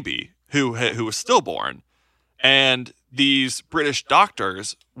her baby who was stillborn, and these British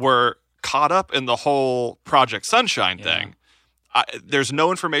doctors were caught up in the whole Project Sunshine thing. There's no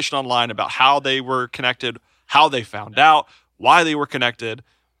information online about how they were connected, how they found out, why they were connected.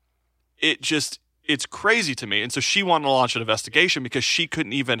 It's crazy to me. And so she wanted to launch an investigation because she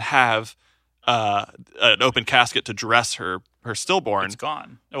couldn't even have an open casket to dress her stillborn. It's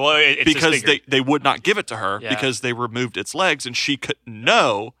gone. Well, it's because they would not give it to her because they removed its legs, and she couldn't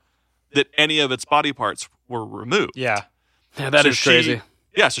know that any of its body parts were removed. Yeah. Yeah, that is crazy.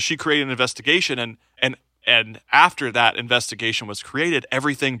 Yeah, so she created an investigation, and And after that investigation was created,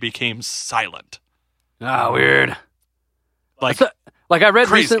 everything became silent. Ah, weird. Like I read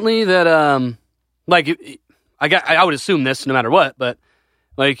crazy. recently that I would assume this no matter what, but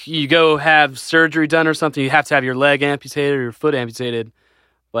like you go have surgery done or something, you have to have your leg amputated or your foot amputated.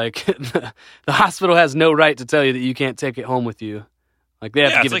 Like the hospital has no right to tell you that you can't take it home with you. Like they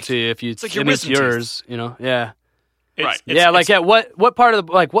have to give it to you if you it's like it's yours, you know. Yeah. Right. What part of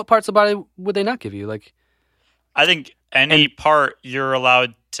the what parts of the body would they not give you? Like I think any part you're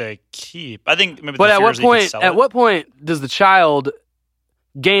allowed to keep. I think maybe. But the at fear what is that you could point? sell At it. what point does the child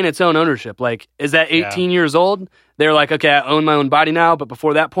gain its own ownership? Like, is that 18 years old? They're like, okay, I own my own body now. But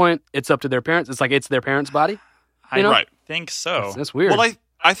before that point, it's up to their parents. It's like it's their parents' body. You know? Right. think so. That's weird. Well,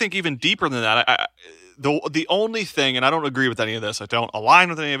 I think even deeper than that. The only thing, and I don't agree with any of this. I don't align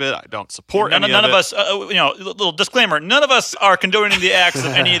with any of it. I don't support any of it. None of us, little disclaimer, none of us are condoning the acts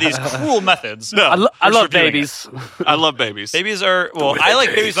of any of these cruel methods. No, I love reviewing babies. I love babies. Babies are, I like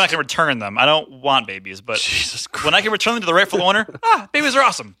babies when I can return them. I don't want babies, but Jesus Christ. when I can return them to the rightful owner, babies are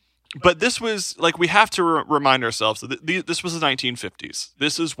awesome. But this was, like, we have to remind ourselves that this was the 1950s.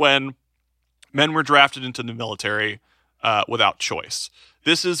 This is when men were drafted into the military without choice.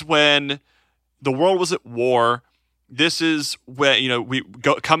 This is when the world was at war. This is when,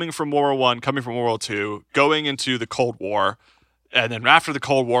 coming from World War I, coming from World War II, going into the Cold War. And then after the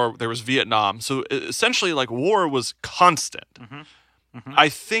Cold War, there was Vietnam. So essentially, like, war was constant. Mm-hmm. Mm-hmm. I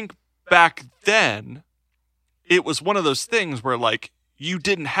think back then, it was one of those things where, like, you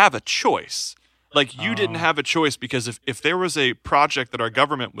didn't have a choice. Like, you didn't have a choice because if there was a project that our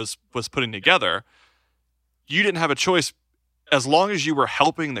government was putting together, you didn't have a choice. As long as you were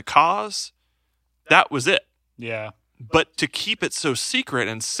helping the cause, that was it. Yeah. But to keep it so secret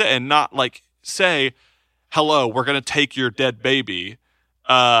and not, like, say, hello, we're going to take your dead baby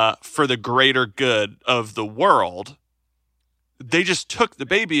for the greater good of the world, they just took the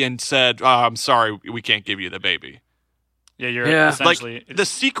baby and said, I'm sorry, we can't give you the baby. Yeah, you're essentially... Like,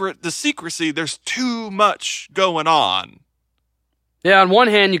 the secrecy, there's too much going on. Yeah, on one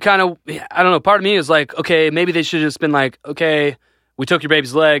hand, you kind of, I don't know, part of me is like, okay, maybe they should have just been like, okay, we took your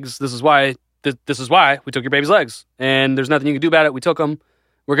baby's legs. This is why we took your baby's legs. And there's nothing you can do about it. We took them.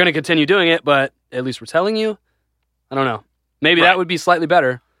 We're going to continue doing it, but at least we're telling you. I don't know. Maybe that would be slightly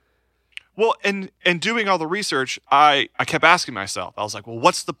better. Well, and doing all the research, I kept asking myself, I was like, well,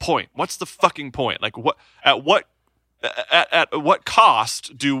 what's the point? What's the fucking point? Like, at what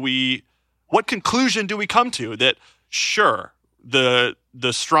cost what conclusion do we come to that, sure, the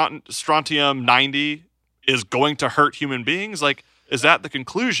strontium 90 is going to hurt human beings? Like, is that the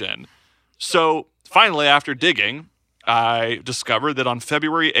conclusion? So finally, after digging, I discovered that on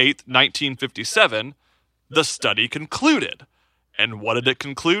February 8th, 1957, the study concluded. And what did it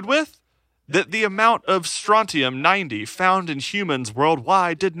conclude with? That the amount of strontium 90 found in humans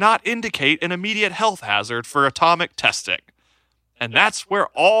worldwide did not indicate an immediate health hazard for atomic testing. And that's where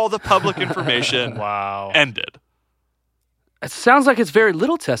all the public information ended. It sounds like it's very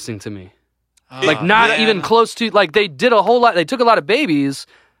little testing to me. Like, not even close to, like, they did a whole lot. They took a lot of babies,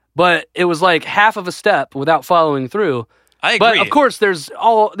 but it was like half of a step without following through. I agree. But of course,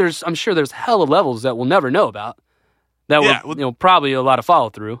 I'm sure there's hella levels that we'll never know about. That will, probably a lot of follow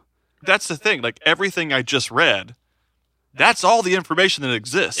through. That's the thing. Like, everything I just read, that's all the information that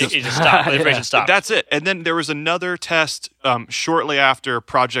exists. It just stopped. The information stopped. That's it. And then there was another test shortly after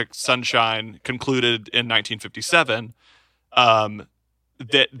Project Sunshine concluded in 1957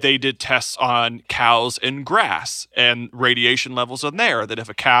 that they did tests on cows and grass and radiation levels on there. That if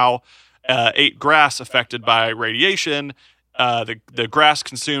a cow ate grass affected by radiation, the grass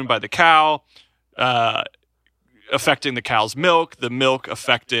consumed by the cow affecting the cow's milk, the milk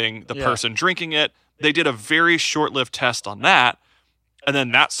affecting the person drinking it. They did a very short-lived test on that, and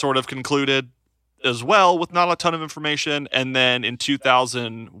then that sort of concluded as well with not a ton of information. And then in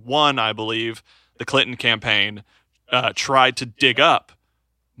 2001, I believe, the Clinton campaign tried to dig up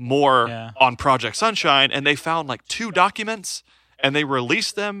more on Project Sunshine, and they found like 2 documents, and they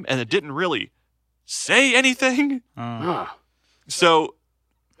released them, and it didn't really say anything. So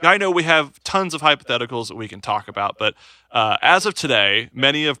I know we have tons of hypotheticals that we can talk about, but as of today,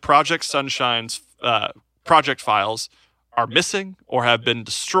 many of Project Sunshine's project files are missing or have been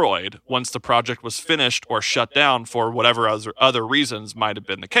destroyed once the project was finished or shut down for whatever other reasons might have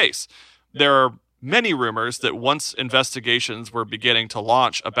been the case. There are many rumors that once investigations were beginning to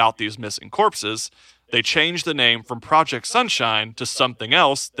launch about these missing corpses, they changed the name from Project Sunshine to something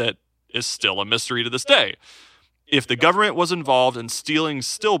else that is still a mystery to this day. If the government was involved in stealing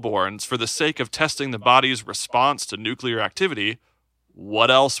stillborns for the sake of testing the body's response to nuclear activity,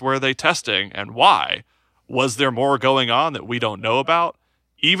 what else were they testing and why? Was there more going on that we don't know about?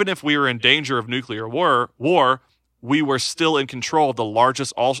 Even if we were in danger of nuclear war, we were still in control of the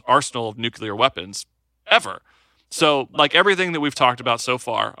largest arsenal of nuclear weapons ever. So, like everything that we've talked about so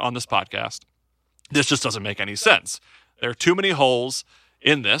far on this podcast, this just doesn't make any sense. There are too many holes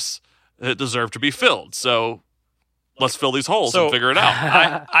in this that deserve to be filled. So let's fill these holes and figure it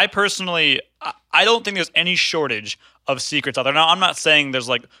out. I personally, I don't think there's any shortage of secrets out there. Now, I'm not saying there's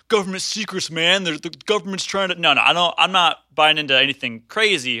like government secrets, man. The government's trying to. No, I'm not buying into anything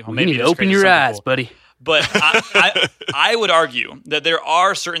crazy. Well, maybe you need to open your eyes, buddy. But I would argue that there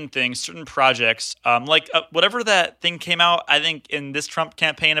are certain things, certain projects, like whatever that thing came out, I think in this Trump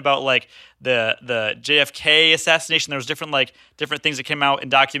campaign about like the JFK assassination, there was different things that came out in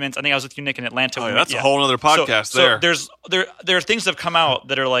documents. I think I was with you, Nick, in Atlanta. Oh, yeah, that's a whole other podcast. So there are things that have come out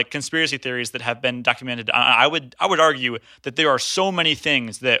that are like conspiracy theories that have been documented. I would argue that there are so many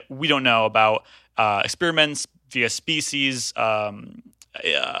things that we don't know about experiments via species,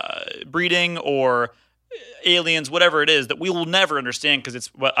 breeding, or aliens, whatever it is, that we will never understand because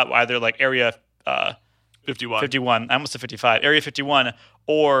it's either like Area 51. I almost said 55. Area 51,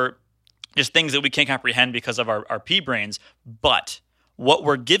 or just things that we can't comprehend because of our pea brains. But what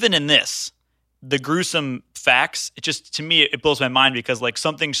we're given in this, the gruesome facts, it just, to me, it blows my mind because like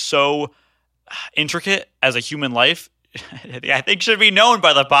something so intricate as a human life, I think should be known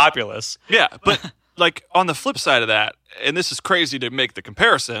by the populace. Yeah, but like on the flip side of that, and this is crazy to make the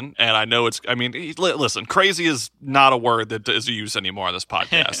comparison, and I know listen, crazy is not a word that is used anymore on this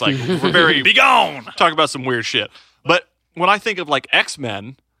podcast. Like, we're very be gone. Talk about some weird shit. But when I think of like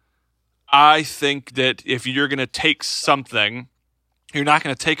X-Men, I think that if you're going to take something, you're not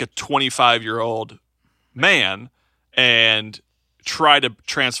going to take a 25-year-old man and try to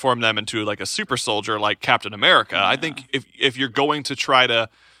transform them into like a super soldier like Captain America. I think if you're going to try to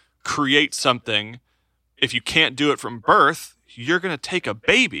create something, if you can't do it from birth, you're going to take a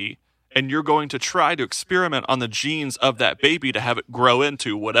baby and you're going to try to experiment on the genes of that baby to have it grow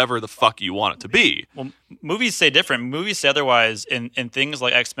into whatever the fuck you want it to be. Well, movies say different. Movies say otherwise in things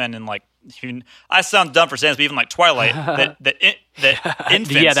like X-Men and like, I sound dumb for saying this, but even like Twilight, that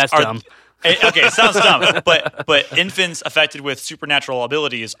infants yeah, that's dumb. Okay, it sounds dumb, but infants affected with supernatural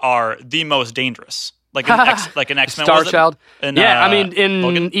abilities are the most dangerous. Like an X-Men, Star Child. Yeah, I mean,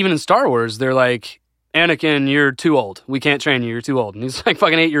 even in Star Wars, they're like, Anakin, you're too old. We can't train you. You're too old. And he's like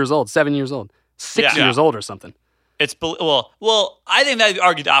fucking 8 years old, 7 years old, 6 years old or something. It's well. I think that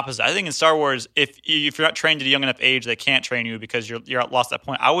argued the opposite. I think in Star Wars, if you're not trained at a young enough age, they can't train you because you're lost at that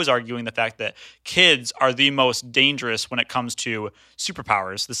point. I was arguing the fact that kids are the most dangerous when it comes to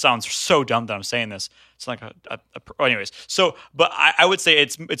superpowers. This sounds so dumb that I'm saying this. It's like anyways. So, but I would say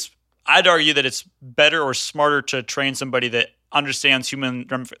it's. I'd argue that it's better or smarter to train somebody that understands human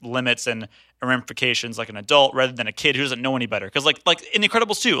limits and ramifications like an adult rather than a kid who doesn't know any better. Because like in The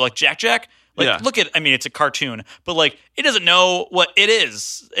Incredibles 2, like Jack, look at, I mean, it's a cartoon, but like it doesn't know what it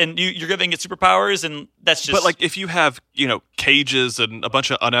is, and you're giving it superpowers, and that's just. But like if you have cages and a bunch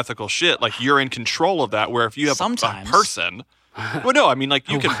of unethical shit, like you're in control of that. Where if you have a person. Well, no, I mean, like,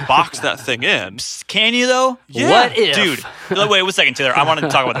 you can box that thing in. Can you, though? Yeah. What if? Dude, wait a second, Taylor. I want to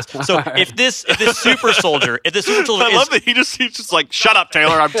talk about this. So, if this super soldier, I love that he's just like, shut up,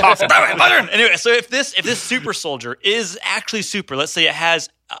 Taylor, I'm talking. Anyway, so if this super soldier is actually super, let's say it has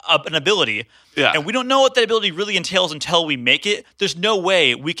an ability, and we don't know what that ability really entails until we make it, there's no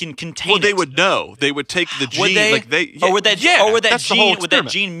way we can contain it. Well, they would know. They would take the gene. Would that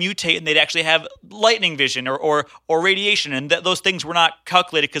gene mutate and they'd actually have lightning vision or radiation, and those things were not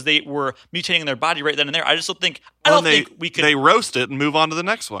calculated because they were mutating in their body right then and there. I just don't think we could. They roast it and move on to the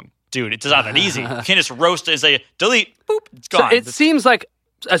next one. Dude, it's not that easy. You can't just roast it and say delete. Boop, it's gone. So it seems like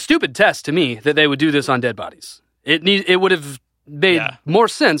a stupid test to me that they would do this on dead bodies. It would have made more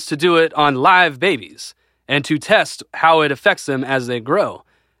sense to do it on live babies and to test how it affects them as they grow.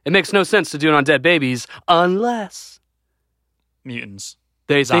 It makes no sense to do it on dead babies unless mutants.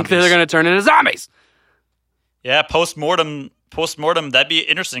 They think that they're going to turn into zombies. Yeah, post-mortem, that'd be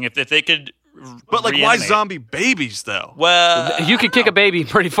interesting if they could. But like, why zombie babies though? Well, you could kick a baby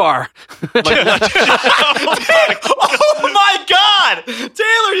pretty far. Oh my God,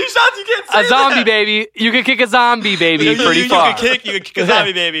 Taylor! You can't say a zombie baby. You could kick a zombie baby pretty far. You could kick a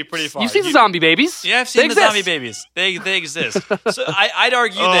zombie baby pretty far. You've seen the zombie babies? Yeah, I've seen the zombie babies. They exist. So I'd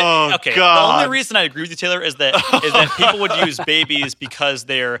argue that. Okay, the only reason I agree with you, Taylor, is that people would use babies because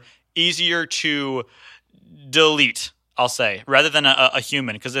they're easier to delete. I'll say, rather than a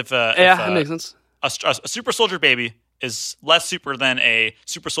human, because if that makes sense. A super soldier baby is less super than a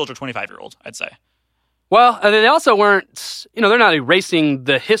super soldier 25-year-old, I'd say. Well, they also weren't, they're not erasing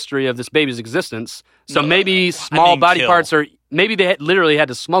the history of this baby's existence. So maybe small body parts are, maybe they literally had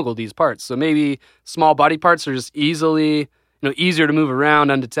to smuggle these parts. So maybe small body parts are just easier to move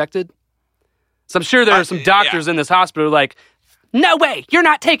around undetected. So I'm sure there are some doctors in this hospital who are like, no way, you're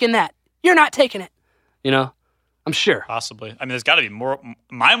not taking that. You're not taking it. I'm sure. Possibly. I mean, there's got to be more.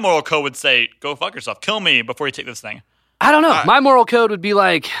 My moral code would say, go fuck yourself. Kill me before you take this thing. I don't know. My moral code would be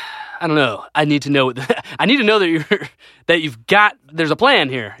like, I don't know. I need to know. I need to know that there's a plan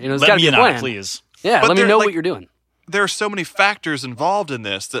here. There's got to be a plan. Please. Yeah, let me know what you're doing. There are so many factors involved in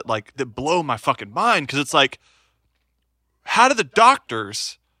this that blow my fucking mind, because it's like, how do the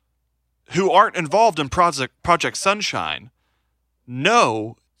doctors who aren't involved in Project Sunshine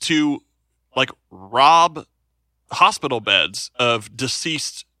know to rob hospital beds of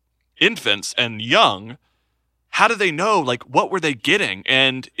deceased infants and young? How do they know, what were they getting?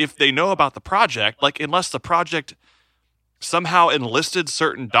 And if they know about the project, unless the project somehow enlisted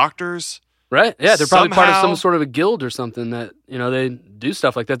certain doctors. Right. Yeah, they're probably part of some sort of a guild or something that, they do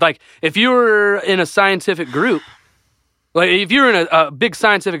stuff like that. Like, if you were in a scientific group, if you're in a big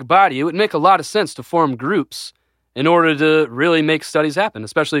scientific body, it would make a lot of sense to form groups in order to really make studies happen,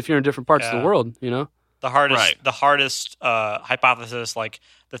 especially if you're in different parts of the world, The hardest hypothesis,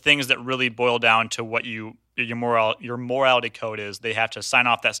 the things that really boil down to what your morality code is, they have to sign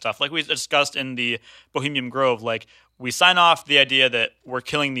off that stuff. Like we discussed in the Bohemian Grove, we sign off the idea that we're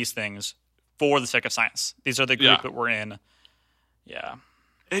killing these things for the sake of science. These are the group that we're in. Yeah.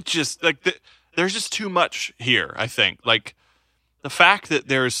 It just, there's just too much here, I think. The fact that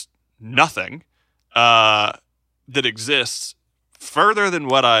there's nothing that exists further than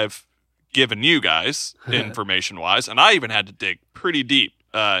what I've given you guys information-wise, and I even had to dig pretty deep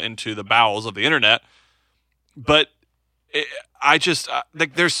into the bowels of the internet. But I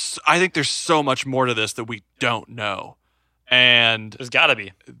think there's so much more to this that we don't know, and there's got to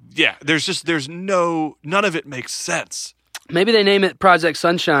be. Yeah, none of it makes sense. Maybe they name it Project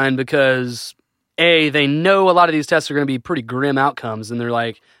Sunshine because they know a lot of these tests are going to be pretty grim outcomes, and they're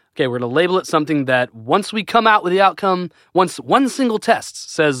like, okay, we're going to label it something that once we come out with the outcome, once one single test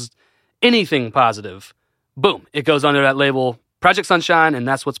says anything positive, boom, it goes under that label, Project Sunshine, and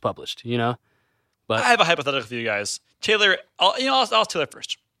that's what's published, But I have a hypothetical for you guys. Taylor, I'll Taylor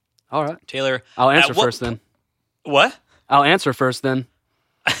first. All right. Taylor. I'll answer first then. What? I'll answer first then.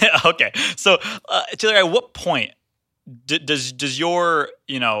 Okay. So, Taylor, at what point does your,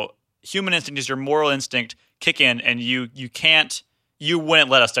 human instinct, does your moral instinct kick in and you wouldn't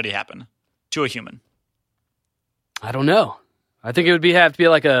let a study happen to a human? I don't know. I think it would have to be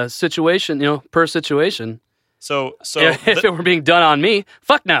like a situation, per situation. So if it were being done on me,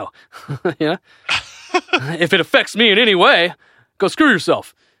 fuck no. Yeah. If it affects me in any way, go screw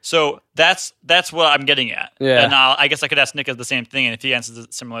yourself. So that's what I'm getting at. Yeah. And I guess I could ask Nick the same thing, and if he answers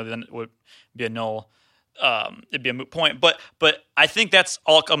it similarly, then it would be a null. It'd be a moot point. But I think that's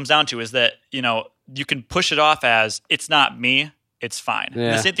all it comes down to is that you can push it off as it's not me. It's fine.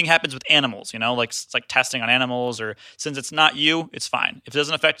 Yeah. The same thing happens with animals, it's like testing on animals, or since it's not you, it's fine. If it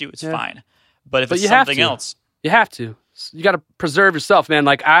doesn't affect you, it's fine. But if it's something else, you have to. You got to preserve yourself, man.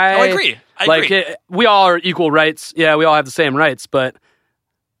 I agree. I agree. We all are equal rights. Yeah, we all have the same rights, but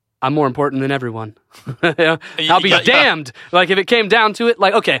I'm more important than everyone. I'll be damned. If it came down to it,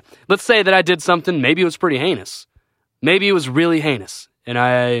 okay, let's say that I did something. Maybe it was pretty heinous. Maybe it was really heinous,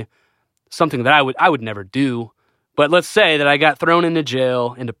 and something that I would never do. But let's say that I got thrown into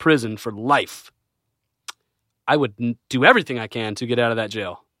jail, into prison for life. I would do everything I can to get out of that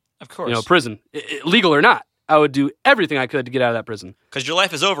jail. Of course. Prison, legal or not. I would do everything I could to get out of that prison. Because your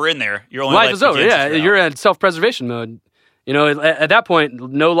life is over in there. Your only life is over. Yeah, you're in self-preservation mode. At that point,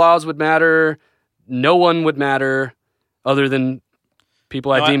 no laws would matter. No one would matter other than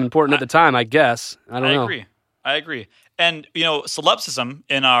people I deem important at the time, I guess. I don't know. I agree. And, Solipsism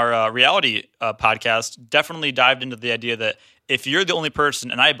in our reality podcast definitely dived into the idea that if you're the only person,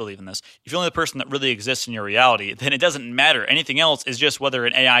 and I believe in this, if you're the only person that really exists in your reality, then it doesn't matter. Anything else is just whether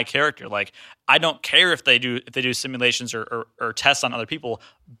an AI character. I don't care if they do simulations or tests on other people,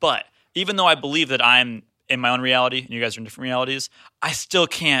 but even though I believe that I'm in my own reality and you guys are in different realities, I still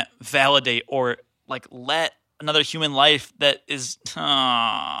can't validate or let another human life that is yeah,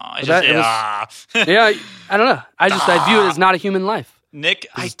 I don't know. I view it as not a human life. Nick,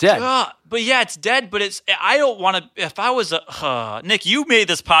 it's dead. But yeah, it's dead. But I don't want to. If I was Nick, you made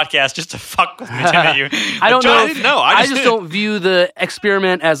this podcast just to fuck with me, didn't you? I don't know. I just don't view the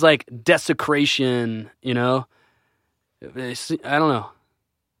experiment as desecration. I don't know.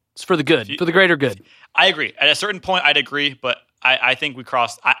 It's for the good, for the greater good. I agree. At a certain point, I'd agree, but I think we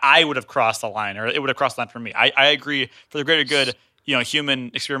crossed. I would have crossed the line, or it would have crossed the line for me. I agree. For the greater good,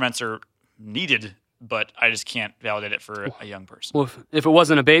 human experiments are needed but I just can't validate it for a young person. Well, if it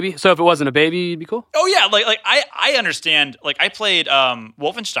wasn't a baby, so if it wasn't a baby, you'd be cool. Oh yeah, like I understand. Like I played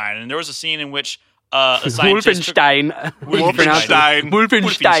Wolfenstein, and there was a scene in which a scientist Wolfenstein.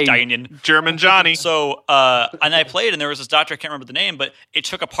 German Johnny. So, and I played, and there was this doctor, I can't remember the name, but it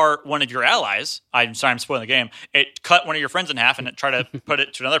took apart one of your allies. I'm sorry, I'm spoiling the game. It cut one of your friends in half and it tried to put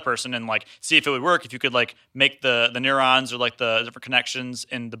it to another person and like see if it would work, if you could like make the neurons or like the different connections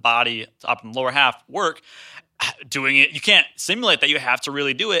in the body up in the lower half work. Doing it, you can't simulate that. You have to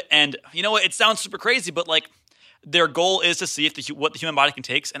really do it. And you know what? It sounds super crazy, but like, their goal is to see if what the human body can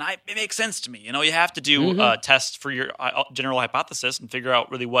take, and it makes sense to me. You know, you have to do tests for your general hypothesis and figure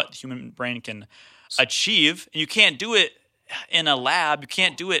out really what the human brain can achieve. And you can't do it in a lab. You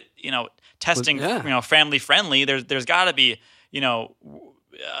can't do it, testing, family friendly. There's got to be,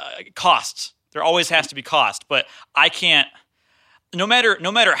 costs. There always has to be cost. But I can't. No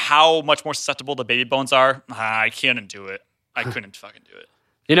matter how much more susceptible the baby bones are, I couldn't do it. I couldn't fucking do it.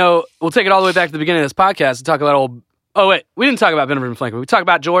 We'll take it all the way back to the beginning of this podcast and talk about old... Oh, wait. We didn't talk about Benjamin Franklin. We talked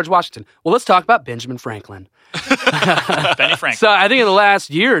about George Washington. Well, let's talk about Benjamin Franklin. Benny Franklin. So I think in the last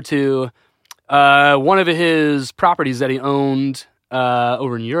year or two, one of his properties that he owned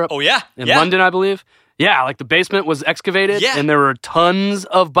over in Europe... Oh, yeah. In London, I believe. Yeah, like the basement was excavated, and there were tons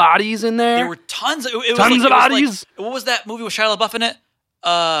of bodies in there. There were tons of... Tons of bodies. What was that movie with Shia LaBeouf in it?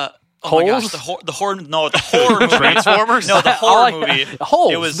 Holes? My gosh, the horror movie. Transformers? No, the horror movie.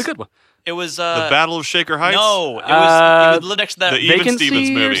 Holes, it was the good one. It was the Battle of Shaker Heights. No, it was live next to that. The Even Stevens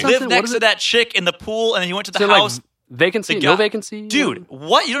movie. Live next to that chick in the pool, and then he went to the house. Like vacancy? No vacancy? Dude,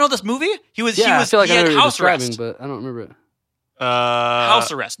 what? You don't know this movie? I feel like he I know had what you're house describing, arrest. but I don't remember it.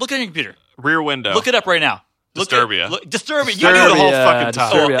 House arrest. Look at your computer. Rear Window. Look it up right now. Disturbia. Disturbia. You knew the whole fucking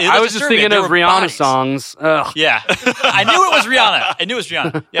time. Disturbia. I was just thinking of Rihanna songs. Ugh. Yeah. I knew it was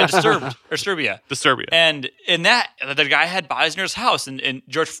Rihanna. Yeah, Disturbia. Disturbia. And in that, the guy had bodies near his house, and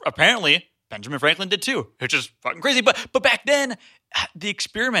George, apparently, Benjamin Franklin did too, which is fucking crazy. But back then, the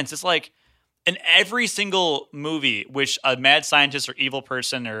experiments, it's like in every single movie, which a mad scientist or evil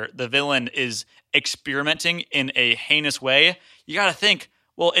person or the villain is experimenting in a heinous way, you got to think,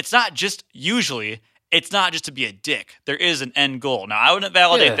 well, it's not just to be a dick. There is an end goal. Now, I wouldn't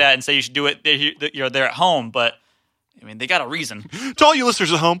validate that and say you should do it there at home, but I mean, they got a reason. To all you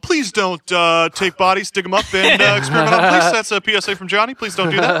listeners at home, please don't take bodies, dig them up, and experiment on police. That's a PSA from Johnny. Please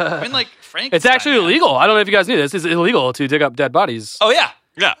don't do that. I mean, like, Frankenstein. It's actually illegal. I don't know if you guys knew this. It's illegal to dig up dead bodies. Oh, yeah.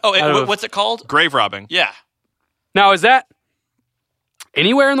 Yeah. Oh, what's it called? Grave robbing. Yeah. Now, is that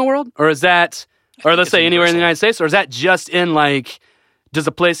anywhere in the world? Or is that, or let's say anywhere in the United States? Or is that just in, like, does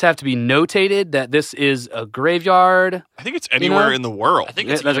a place have to be notated that this is a graveyard? I think it's anywhere in the world. I think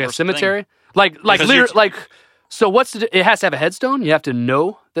it's like a cemetery? Thing. So it has to have a headstone? You have to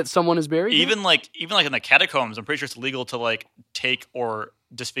know that someone is buried? Even like in the catacombs, I'm pretty sure it's illegal to like take or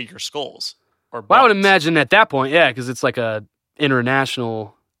disfigure skulls. Or I would imagine at that point, yeah, because it's like a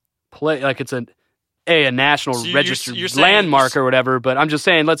international play, like it's a national registered landmark or whatever. But I'm just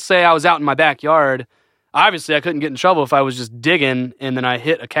saying, let's say I was out in my backyard. Obviously, I couldn't get in trouble if I was just digging and then I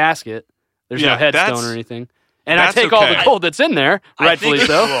hit a casket. There's no headstone or anything. And I take all the gold that's in there, rightfully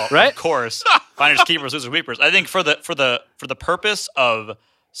so, right? Of course. Finders keepers, losers weepers. I think for the purpose of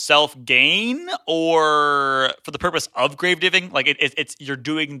self-gain or for the purpose of grave digging, like it's you're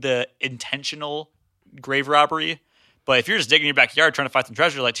doing the intentional grave robbery. But if you're just digging in your backyard trying to find some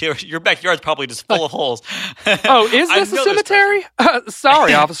treasure, like your backyard's probably just full of holes. Oh, is this a cemetery?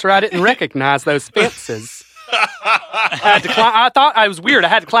 Sorry, officer, I didn't recognize those fences. I had to climb. I thought I was weird. I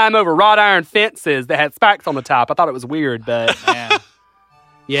had to climb over wrought iron fences that had spikes on the top. I thought it was weird, but yeah,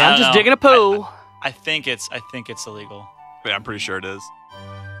 I'm just digging a pool. I think it's illegal. Yeah, I'm pretty sure it is.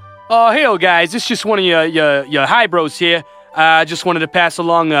 Oh, hell, guys, it's just one of your high bros here. I just wanted to pass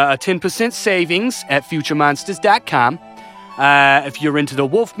along a 10% savings at FutureMonsters.com. If you're into the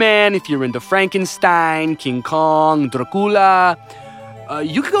Wolfman, if you're into Frankenstein, King Kong, Dracula,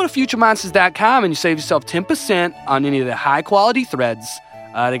 you can go to FutureMonsters.com and you save yourself 10% on any of the high-quality threads.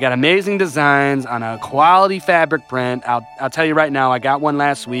 They got amazing designs on a quality fabric print. I'll tell you right now, I got one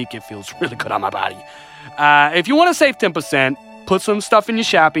last week. It feels really good on my body. If you want to save 10%, put some stuff in your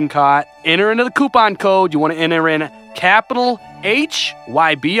shopping cart, enter into the coupon code. You want to enter in capital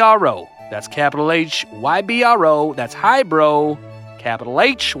HYBRO. That's capital HYBRO. That's highbrow. Capital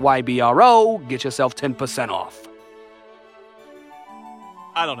HYBRO. Get yourself 10% off.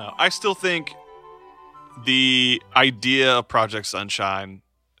 I don't know. I still think the idea of Project Sunshine,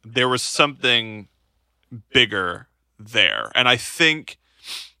 there was something bigger there. And I think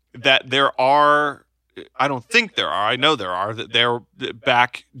that I know there are, that they're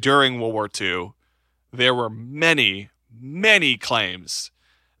back during World War II, there were many, many claims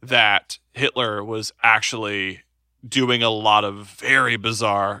that Hitler was actually doing a lot of very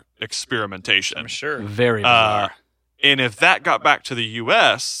bizarre experimentation. I'm sure. Very bizarre. And if that got back to the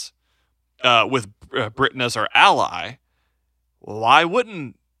U.S. With Britain as our ally, why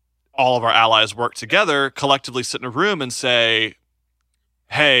wouldn't all of our allies work together, collectively sit in a room and say,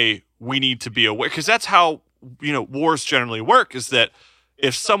 hey, we need to be aware? Because that's how, wars generally work, is that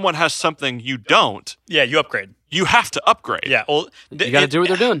if someone has something you don't, you upgrade. You have to upgrade. Yeah, well, you got to do what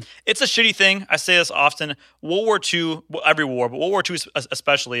they're doing. It's a shitty thing. I say this often. World War II, every war, but World War II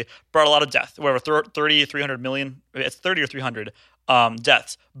especially, brought a lot of death. Whatever, 30, 300 million. It's 30 or 300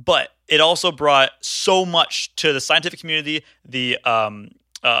 deaths. But it also brought so much to the scientific community, the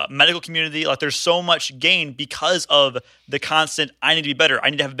medical community. Like, there's so much gain because of the constant, I need to be better.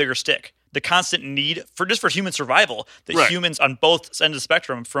 I need to have a bigger stick. The constant need for human survival that humans on both ends of the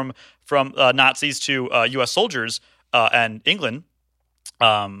spectrum, from Nazis to U.S. soldiers and England,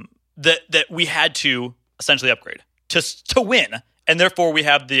 that we had to essentially upgrade to win, and therefore we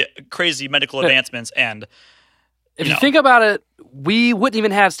have the crazy medical advancements. And if you think about it, we wouldn't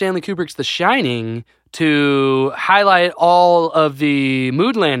even have Stanley Kubrick's The Shining to highlight all of the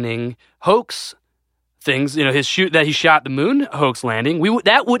moon landing hoax things, his shoot that he shot the moon hoax landing.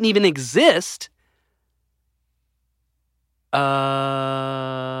 That wouldn't even exist. Yep.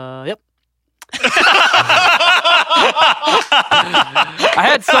 I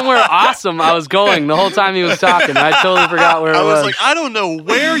had somewhere awesome I was going the whole time he was talking. I totally forgot where it was. I was like, I don't know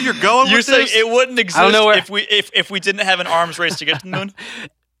where you're going with this. You're saying it wouldn't exist I don't know where... if we didn't have an arms race to get to the moon?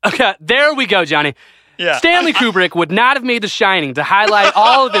 Okay, there we go, Johnny. Yeah. Stanley Kubrick would not have made The Shining to highlight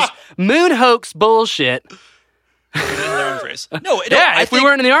all of this moon hoax bullshit. If we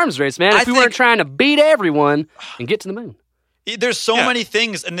weren't in the arms race, man. If we weren't trying to beat everyone and get to the moon. There's so many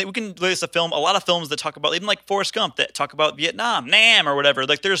things, and we can release a lot of films that talk about, even like Forrest Gump, that talk about Vietnam, Nam, or whatever.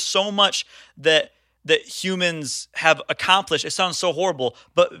 Like, there's so much that humans have accomplished. It sounds so horrible,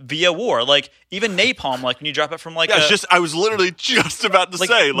 but via war. Like, even napalm, like when you drop it from I was literally just about to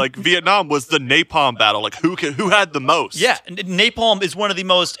say, Vietnam was the napalm battle. Like, who had the most? Yeah, and napalm is one of the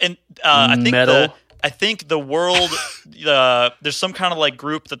most, and I think the world, there's some kind of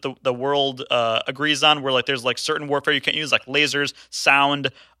group that the world agrees on, where there's certain warfare you can't use, like lasers,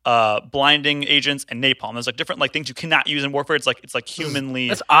 sound, blinding agents, and napalm. There's different things you cannot use in warfare. It's humanly.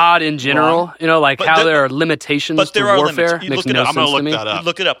 That's odd in general. Wrong. How there are limitations to warfare. Limits. Look it up. I'm going to look that up.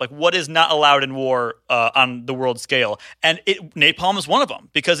 Look it up. What is not allowed in war on the world scale, and napalm is one of them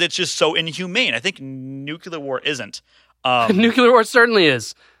because it's just so inhumane. I think nuclear war isn't. Nuclear war certainly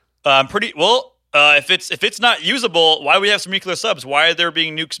is. Pretty well. If it's not usable, why do we have some nuclear subs? Why are there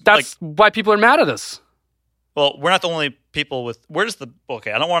being nukes? That's why people are mad at us. Well, we're not the only people with. We're just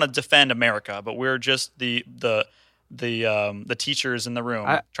okay. I don't want to defend America, but we're just the teachers in the room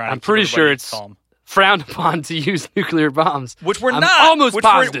I'm pretty sure it's calm. Frowned upon to use nuclear bombs, which we're I'm not. Almost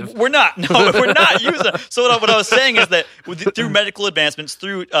positive we're not. No, we're not using. So what I was saying is that through medical advancements,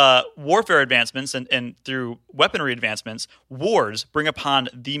 through warfare advancements, and through weaponry advancements, wars bring upon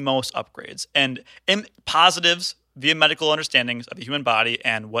the most upgrades and positives via medical understandings of the human body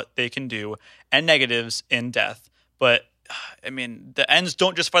and what they can do, and negatives in death. But I mean, the ends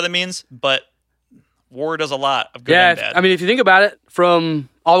don't justify the means, but war does a lot of good and bad. I mean, if you think about it,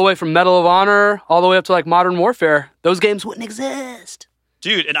 all the way from Medal of Honor all the way up to Modern Warfare, those games wouldn't exist,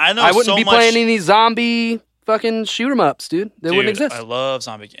 dude. And I know I wouldn't be playing any zombie fucking shoot 'em ups, dude. They wouldn't exist. I love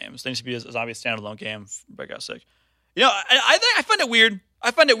zombie games. There needs to be a zombie standalone game. For God's sake, I find it weird. I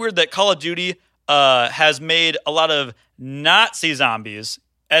find it weird that Call of Duty has made a lot of Nazi zombies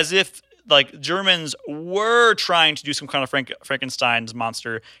as if Germans were trying to do some kind of Frankenstein's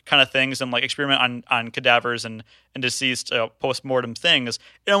monster kind of things and experiment on cadavers and deceased post-mortem things.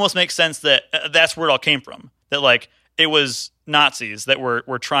 It almost makes sense that that's where it all came from. That it was Nazis that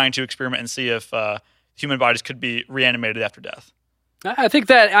were trying to experiment and see if human bodies could be reanimated after death. I think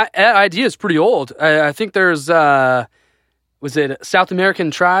that idea is pretty old. I think there's was it South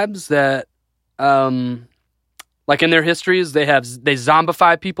American tribes that in their histories, they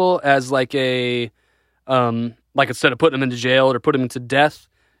zombify people as instead of putting them into jail or put them into death,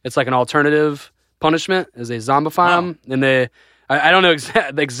 it's an alternative punishment as they zombify them. And I don't know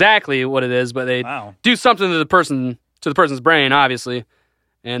exactly what it is, but they do something to the person's brain, obviously,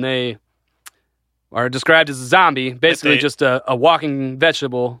 and they are described as a zombie, basically just a walking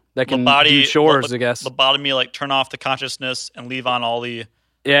vegetable that can do chores, I guess. Lobotomy, turn off the consciousness and leave on all the.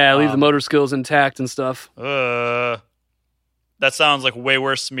 Yeah, leave the motor skills intact and stuff. That sounds way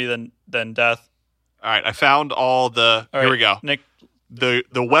worse to me than death. All right, I found all the. Here we go. Nick,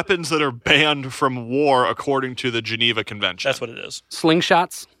 the weapons that are banned from war according to the Geneva Convention. That's what it is.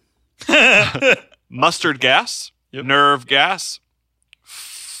 Slingshots. Mustard gas, nerve gas,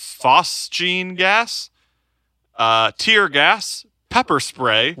 phosgene gas, tear gas, pepper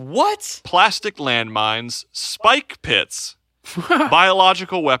spray, What? plastic landmines, spike pits,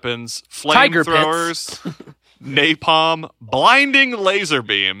 biological weapons, Tiger flamethrowers, napalm, blinding laser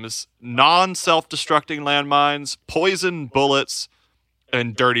beams, non-self-destructing landmines, poison bullets,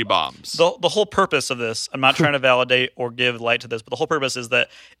 and dirty bombs. The whole purpose of this, I'm not trying to validate or give light to this, but the whole purpose is that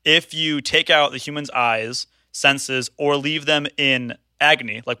if you take out the human's eyes, senses, or leave them in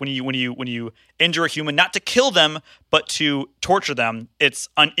agony, like when you injure a human, not to kill them, but to torture them, it's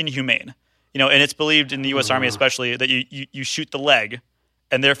inhumane. And it's believed in the U.S. Army especially that you shoot the leg,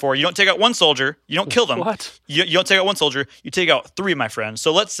 and therefore you don't take out one soldier, you don't kill them. What? You don't take out one soldier, you take out three, my friend.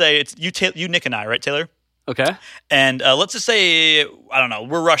 So let's say it's you, Nick, and I, right, Taylor? Okay. And let's just say, I don't know,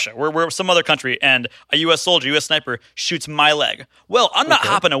 we're Russia, we're some other country, and a U.S. soldier, U.S. sniper shoots my leg. Well, I'm not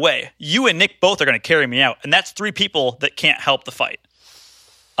hopping away. You and Nick both are going to carry me out, and that's three people that can't help the fight.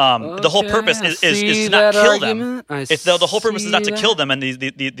 The whole purpose is to not kill them. The whole purpose is not to kill them in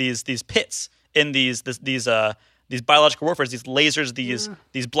these pits, in these biological warfare, these lasers,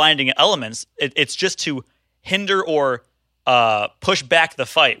 these blinding elements. It's just to hinder or push back the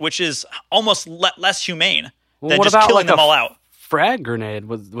fight, which is almost less humane than just killing them all out. Frag grenade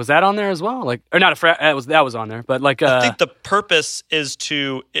was that on there as well? Or not a frag? That was on there, but I think the purpose is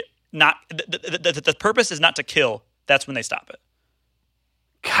to not. The purpose is not to kill. That's when they stop it.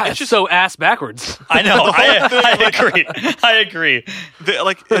 God, it's just so ass backwards. I know. I agree.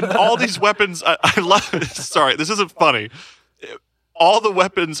 And all these weapons, I love. Sorry, this isn't funny. All the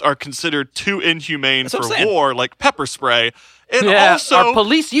weapons are considered too inhumane for war, like pepper spray. And also, our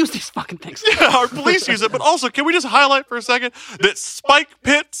police use these fucking things. Yeah, our police use it. But also, can we just highlight for a second that spike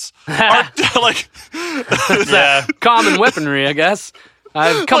pits are common weaponry, I guess.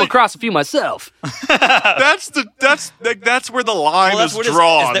 I've come across a few myself. That's where the line is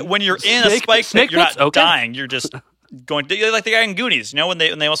drawn. Is that when you're in a spike pit, you're not dying. You're just going to, like the guy in Goonies, when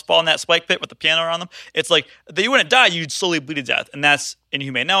they almost fall in that spike pit with the piano around them. It's like you wouldn't die, you'd slowly bleed to death, and that's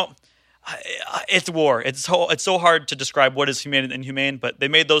inhumane. Now, it's war. It's so hard to describe what is humane and inhumane, but they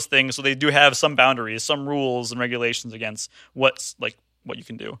made those things, so they do have some boundaries, some rules and regulations against what you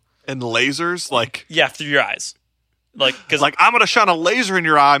can do. And lasers, through your eyes. Because I'm gonna shine a laser in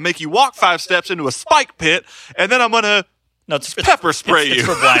your eye, make you walk 5 steps into a spike pit, and then I'm gonna pepper spray you. It's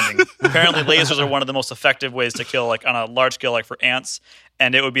for blinding. Apparently, lasers are one of the most effective ways to kill, on a large scale, for ants,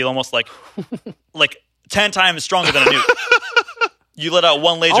 and it would be almost like 10 times stronger than a nuke. You let out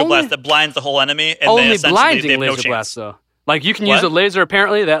one laser blast that blinds the whole enemy, and only they blinding have laser no chance. blasts though. You can use a laser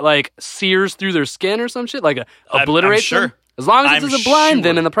apparently that sears through their skin or some shit, obliterates them. As long as it doesn't blind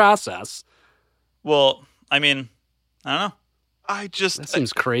them in the process. Well, I mean, I don't know. That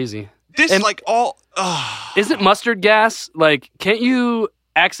seems crazy. Isn't mustard gas, can't you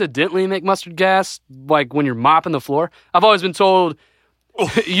accidentally make mustard gas, when you're mopping the floor? I've always been told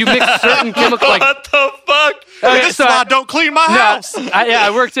you mix certain chemicals. What the fuck? This is why I don't clean my house.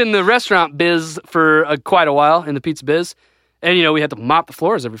 I worked in the restaurant biz for quite a while, in the pizza biz. And, we had to mop the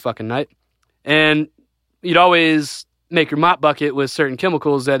floors every fucking night. And you'd always make your mop bucket with certain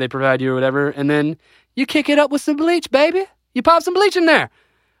chemicals that they provide you or whatever, and then you kick it up with some bleach, baby. You pop some bleach in there.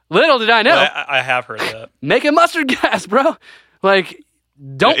 Little did I know. Well, I have heard of that. Making mustard gas, bro.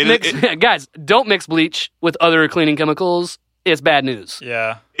 Don't mix bleach with other cleaning chemicals. It's bad news.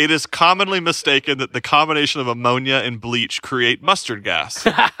 Yeah. It is commonly mistaken that the combination of ammonia and bleach create mustard gas.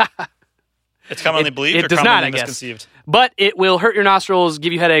 It's commonly believed or does commonly not, I guess. misconceived? But it will hurt your nostrils,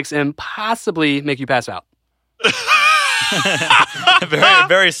 give you headaches, and possibly make you pass out. Very,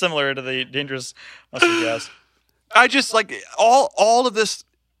 very similar to the dangerous mustard gas. I just all of this.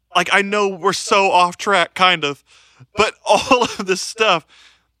 I know we're so off track, kind of, but all of this stuff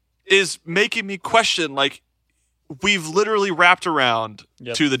is making me question. We've literally wrapped around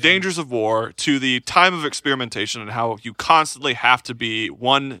to the dangers of war, to the time of experimentation, and how you constantly have to be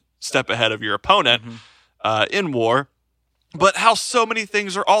one step ahead of your opponent in war. But how so many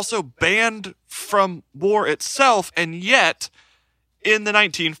things are also banned from war itself, and yet in the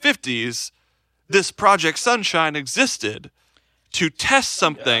 1950s, this Project Sunshine existed to test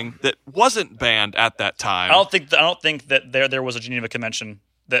something that wasn't banned at that time. I don't think that there was a Geneva Convention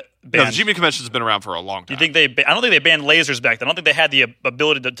that banned. No, the Geneva Convention has been around for a long time. I don't think they banned lasers back then. I don't think they had the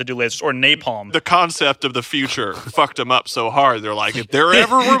ability to do lasers or napalm. The concept of the future fucked them up so hard. They're like, if there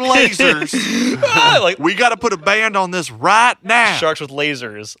ever were lasers, we got to put a ban on this right now. Sharks with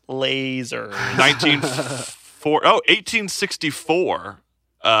lasers. 1950 1864.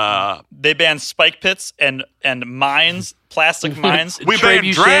 They banned spike pits and mines, plastic mines. We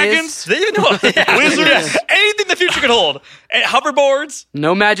banned dragons, wizards, anything the future could hold. And hoverboards.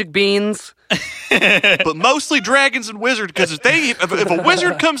 No magic beans. but mostly dragons and wizards. Because if a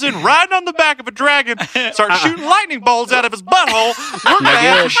wizard comes in riding on the back of a dragon, starts shooting lightning bolts out of his butthole, we're gonna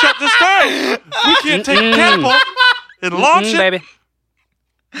have to shut this down. We can't take a catapult and launch it, baby.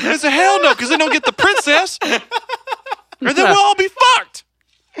 It's a hell no, because then they'll get the princess, and then we'll all be fucked.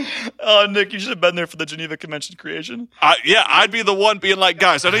 Oh, Nick, you should have been there for the Geneva Convention creation. I'd be the one being like,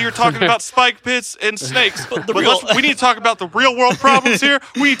 guys, I know you're talking about spike pits and snakes, but we need to talk about the real world problems here.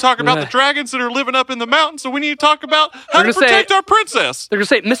 We need to talk about the dragons that are living up in the mountains, so we need to talk about how to protect our princess. They're going to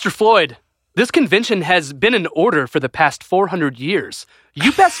say, Mr. Floyd, this convention has been in order for the past 400 years.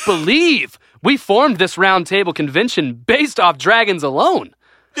 You best believe we formed this round table convention based off dragons alone.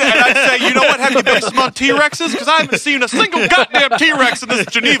 Yeah, and I'd say, you know what? Have you based them on T-Rexes? Because I haven't seen a single goddamn T-Rex in this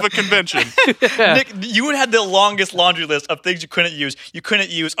Geneva Convention. Nick, you would have the longest laundry list of things you couldn't use. You couldn't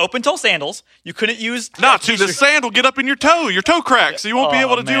use open-toe sandals. You couldn't use... the sand will get up in your toe cracks, so you won't be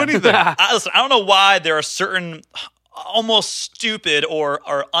able to do anything. Listen, I don't know why there are certain almost stupid or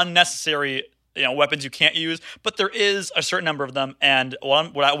unnecessary weapons you can't use, but there is a certain number of them. And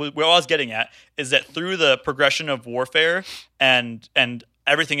what I was getting at is that through the progression of warfare and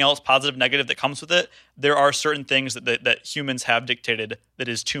everything else, positive, negative, that comes with it, there are certain things that humans have dictated that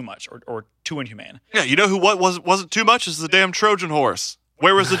is too much or too inhumane. Yeah, you know who wasn't too much is the damn Trojan horse.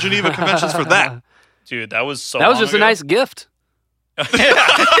 Where was the Geneva Conventions for that? Dude, that was so That was long just ago. a nice gift. For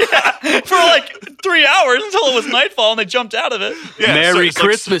like 3 hours until it was nightfall and they jumped out of it. Yeah, Merry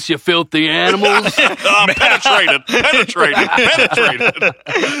Christmas, you filthy animals. Penetrated.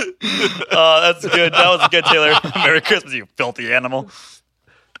 That's good. That was good, Taylor. Merry Christmas, you filthy animal.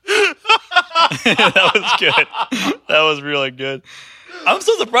 That was good. That was really good. I'm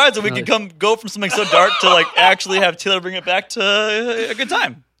so surprised that we could go from something so dark to like actually have Taylor bring it back to a good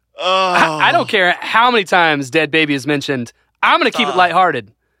time. I don't care how many times Dead Baby is mentioned. I'm going to keep it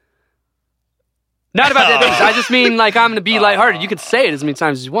lighthearted. Not about Dead Babies. I just mean like I'm going to be lighthearted. You could say it as many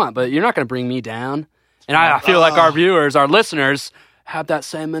times as you want, but you're not going to bring me down. And I feel like our viewers, our listeners, have that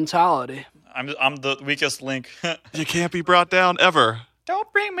same mentality. I'm the weakest link. You can't be brought down ever.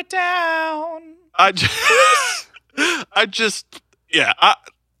 Don't bring me down. The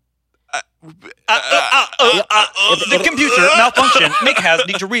computer malfunction. Nick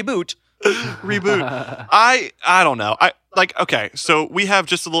need to reboot. I don't know. Okay, so we have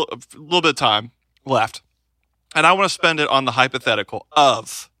just a little bit of time left, and I want to spend it on the hypothetical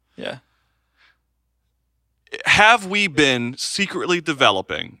of have we been secretly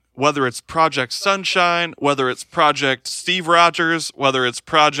developing, whether it's Project Sunshine, whether it's Project Steve Rogers, whether it's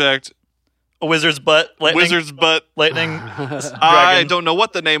Project A Wizard's Butt Lightning. I don't know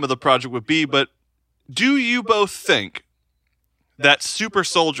what the name of the project would be, but do you both think that super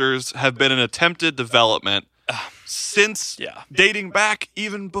soldiers have been an attempted development since dating back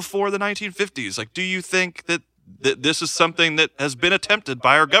even before the 1950s? Like, do you think that this is something that has been attempted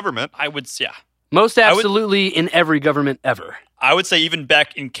by our government? I would, Most absolutely in every government ever. I would say even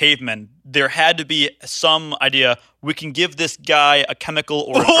back in cavemen, there had to be some idea we can give this guy a chemical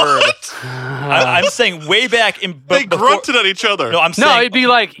or an herb. I'm saying way back in... They grunted at each other. No, I'm saying... it'd be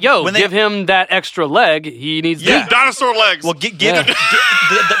like, give him that extra leg. He needs dinosaur legs. Well, the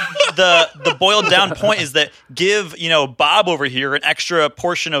boiled down point is that give, Bob over here an extra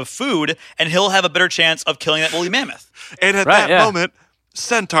portion of food and he'll have a better chance of killing that woolly mammoth. And at that moment,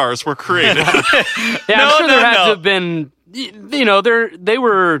 centaurs were created. I'm sure there had to have been... they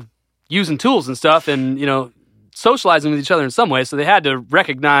were using tools and stuff and, socializing with each other in some way. So they had to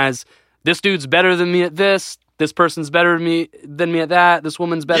recognize this dude's better than me at this. This person's better than me at that. This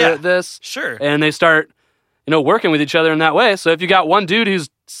woman's better at this. Sure. And they start, working with each other in that way. So if you got one dude who's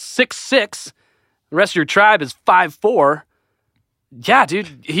 6'6", the rest of your tribe is 5'4", yeah,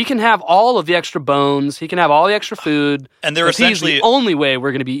 dude, he can have all of the extra bones. He can have all the extra food. And they're essentially he's the only way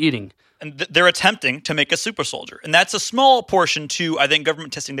we're going to be eating. And they're attempting to make a super soldier. And that's a small portion to, I think,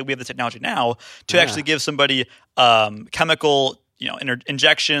 government testing that we have the technology now to actually give somebody chemical,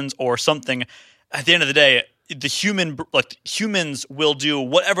 injections or something. At the end of the day, humans will do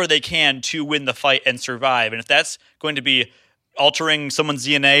whatever they can to win the fight and survive. And if that's going to be altering someone's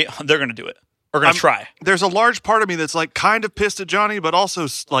DNA, they're going to do it. Or going to try. There's a large part of me that's like kind of pissed at Johnny, but also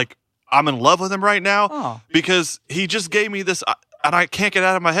like I'm in love with him right now because he just gave me this... And I can't get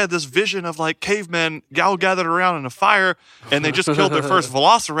out of my head this vision of like cavemen all gathered around in a fire and they just killed their first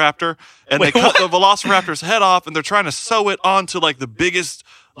velociraptor and they cut the velociraptor's head off and they're trying to sew it onto like the biggest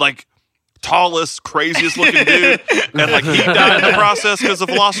like tallest, craziest looking dude, and like he died in the process because the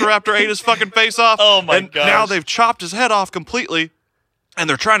Velociraptor ate his fucking face off. Oh my and gosh. now they've chopped his head off completely, and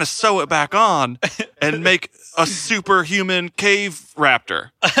they're trying to sew it back on and make a superhuman cave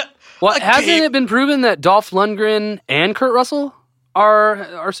raptor. Well, hasn't it been proven that Dolph Lundgren and Kurt Russell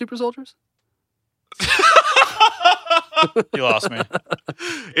are super soldiers? You lost me.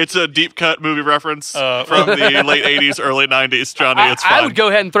 It's a deep cut movie reference from the late 80s, early 90s, Johnny. It's fine. I would go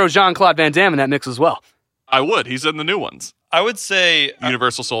ahead and throw Jean-Claude Van Damme in that mix as well. I would. He's in the new ones. I would say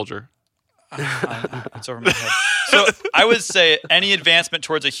Universal Soldier. it's over my head. So I would say any advancement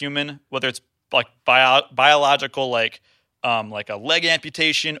towards a human, whether it's like biological, like a leg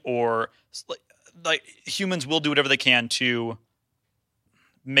amputation, or like humans will do whatever they can to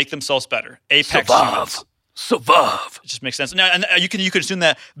make themselves better. Apex humans. Survive. It just makes sense. Now, and you can assume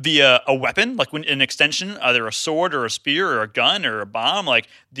that via a weapon, like when an extension, either a sword or a spear or a gun or a bomb, like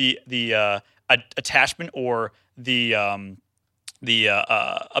the attachment or the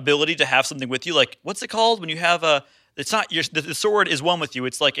ability to have something with you. Like, what's it called when you have it's not the sword is one with you.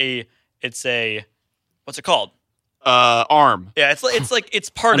 It's like what's it called? Arm. Yeah, it's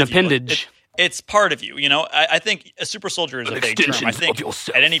part An of appendage. You. It's part of you. You know, I think a super soldier is a big term. I think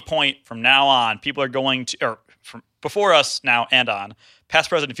at any point from now on, people are going to, or from before us now and on, past,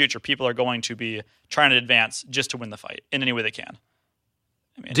 present, and future, people are going to be trying to advance just to win the fight in any way they can.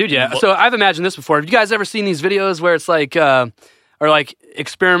 I mean, Dude, yeah. So I've imagined this before. Have you guys ever seen these videos where it's like, or like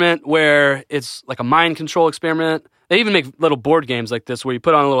experiment where it's like a mind control experiment? They even make little board games like this where you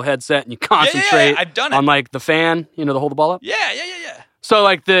put on a little headset and you concentrate I've done it. on like the fan, to hold the ball up. Yeah. So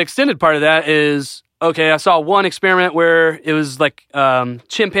like the extended part of that is, okay, I saw one experiment where it was like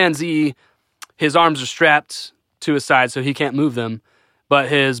chimpanzee, his arms are strapped to his side so he can't move them, but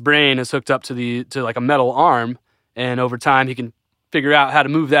his brain is hooked up to like a metal arm, and over time he can figure out how to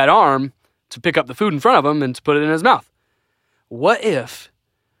move that arm to pick up the food in front of him and to put it in his mouth. What if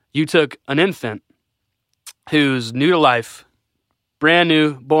you took an infant who's new to life, brand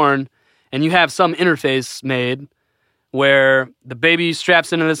new, born, and you have some interface made where the baby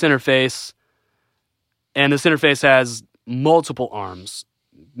straps into this interface, and this interface has multiple arms,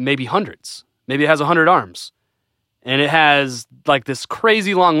 maybe hundreds. Maybe it has 100 arms. And it has like this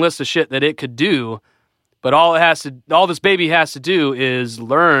crazy long list of shit that it could do, but all this baby has to do is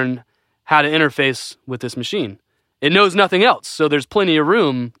learn how to interface with this machine. It knows nothing else, so there's plenty of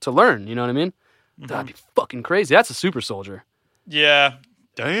room to learn, you know what I mean? Mm-hmm. That'd be fucking crazy. That's a super soldier. Yeah.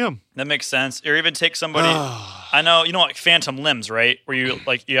 Damn. That makes sense. Or even take somebody, I know, like phantom limbs, right? Where you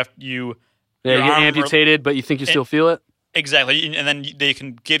you get amputated, but you think you still feel it? Exactly. And then they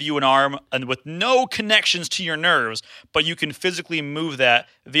can give you an arm and with no connections to your nerves, but you can physically move that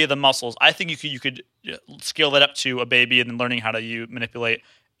via the muscles. I think you could scale that up to a baby and then learning how to manipulate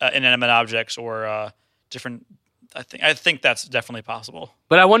inanimate objects or different. I think that's definitely possible.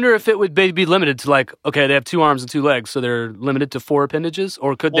 But I wonder if it would be limited to like, okay, they have 2 arms and 2 legs, so they're limited to 4 appendages,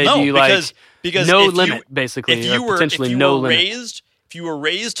 or could they be because no limit, basically, if you or potentially no limit? If you were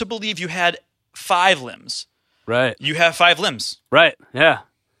raised to believe you had 5 limbs, right? You have 5 limbs, right? Yeah,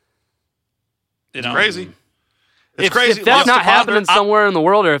 it's crazy. It's crazy. If that's not happening somewhere in the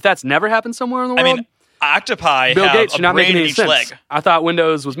world, or if that's never happened somewhere in the world, I mean, octopi Bill have Gates, a you're not brain making in any each sense. leg. I thought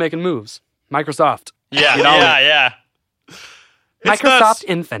Windows was making moves. Microsoft. Yeah. Microsoft nuts.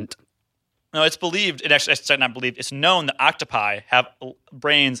 Infant. No, it's believed. It's not believed. It's known that octopi have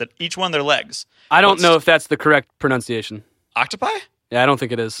brains at each one of their legs. I don't know if that's the correct pronunciation. Octopi? Yeah, I don't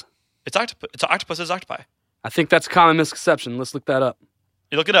think it is. It's octopus. It's octopus is octopi. I think that's a common misconception. Let's look that up.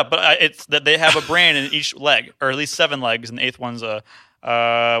 You look it up, but it's that they have a brain in each leg, or at least 7 legs, and the 8th one's a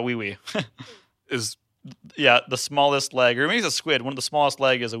wee-wee. The smallest leg, or maybe it's a squid. One of the smallest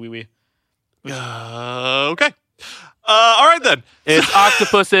leg is a wee-wee. Okay. All right, then. It's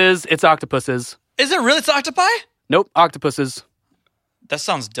octopuses. It's octopuses. Is it really? It's octopi? Nope, octopuses. That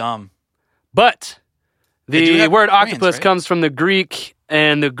sounds dumb. But the word brains, octopus right? comes from the Greek,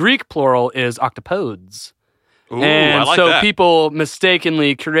 and the Greek plural is octopodes. Ooh, and I like so that. people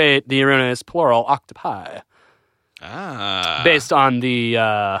mistakenly create the erroneous plural octopi based on the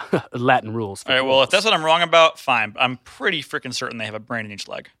Latin rules. All right, well, if that's what I'm wrong about, fine. I'm pretty freaking certain they have a brain in each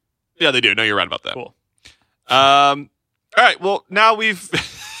leg. Yeah, they do. No, you're right about that. Cool. All right. Well, now we've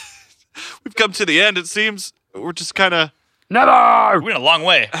come to the end. It seems we're just kind of never. We went a long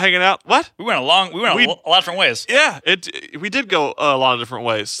way. Hanging out. What? We went a lot of different ways. Yeah, we did go a lot of different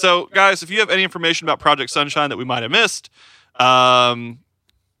ways. So, guys, if you have any information about Project Sunshine that we might have missed, any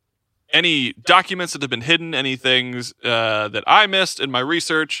documents that have been hidden, any things that I missed in my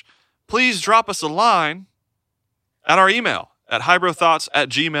research, please drop us a line at our email at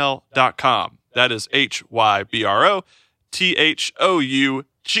hybrothoughts@gmail.com. That is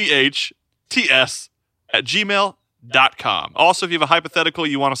hybrothoughts@gmail.com. Also, if you have a hypothetical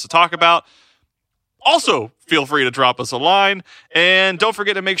you want us to talk about, also feel free to drop us a line. And don't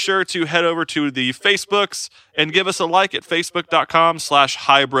forget to make sure to head over to the Facebooks and give us a like at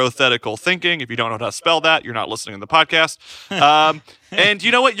facebook.com/hybrotheticalthinking. If you don't know how to spell that, you're not listening to the podcast. And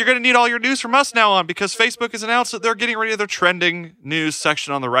you know what? You're going to need all your news from us now on, because Facebook has announced that they're getting rid of their trending news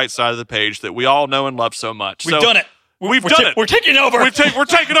section on the right side of the page that we all know and love so much. We've done it. We've done it. We're taking over. We're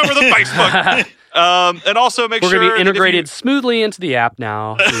taking over the Facebook. And also make We're sure going to be integrated smoothly into the app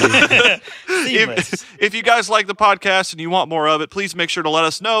now. if you guys like the podcast and you want more of it, please make sure to let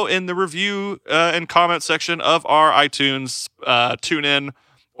us know in the review and comment section of our iTunes, TuneIn,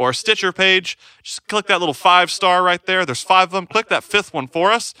 or Stitcher page. Just click that little 5-star right there. There's 5 of them. Click that 5th one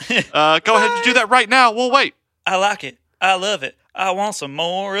for us. Go ahead and do that right now. We'll wait. I like it. I love it. I want some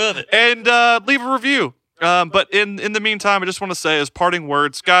more of it. And leave a review. But in the meantime, I just want to say as parting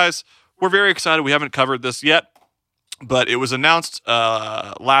words, guys, we're very excited. We haven't covered this yet, but it was announced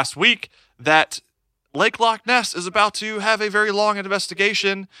last week that Lake Loch Ness is about to have a very long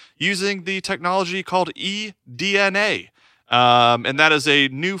investigation using the technology called eDNA. And that is a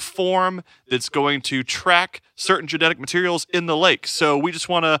new form that's going to track certain genetic materials in the lake. So we just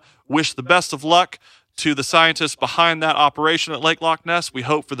want to wish the best of luck to the scientists behind that operation at Lake Loch Ness. We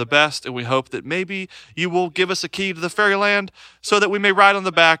hope for the best, and we hope that maybe you will give us a key to the fairyland so that we may ride on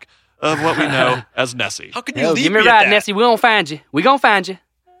the back of what we know as Nessie. How could you leave Give me a at ride, that? Nessie. We're going to find you. We're going to find you.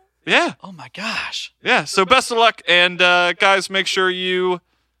 Yeah. Oh my gosh. Yeah. So best of luck, and guys, make sure you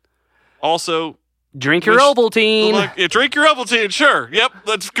also drink your Ovaltine. Drink your Ovaltine. Sure. Yep.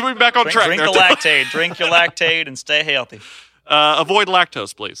 Let's get back on track. Drink there. the lactate. Drink your lactate and stay healthy. Avoid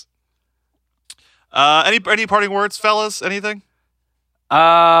lactose, please. Any parting words, fellas? Anything?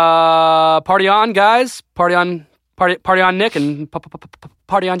 Party on, guys. Party on Nick, and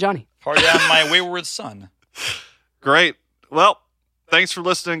party on Johnny. Party on my wayward son. Great. Well, thanks for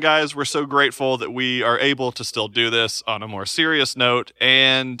listening, guys. We're so grateful that we are able to still do this on a more serious note.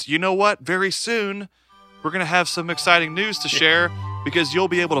 And you know what? Very soon, we're going to have some exciting news to share, because you'll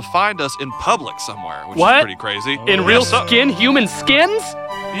be able to find us in public somewhere, which is pretty crazy. In real skin? Human skins?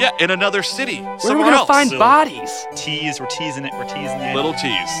 Yeah, in another city. Where are we somewhere going to else. find bodies? We're teasing it. Little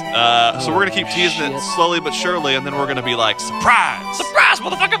tease. So we're going to keep teasing it slowly but surely, and then we're going to be like, surprise! Surprise,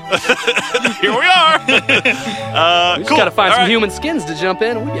 motherfucker! Here we are! We just got to find some human skins to jump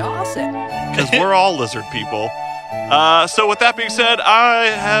in, and we'll be all set. Because we're all lizard people. So with that being said, I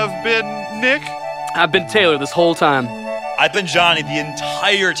have been Nick. I've been Taylor this whole time. I've been Johnny the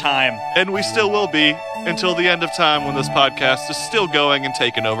entire time. And we still will be until the end of time, when this podcast is still going and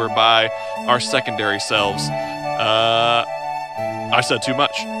taken over by our secondary selves. I said too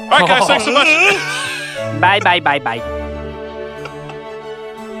much. All right, guys, thanks so much. Bye.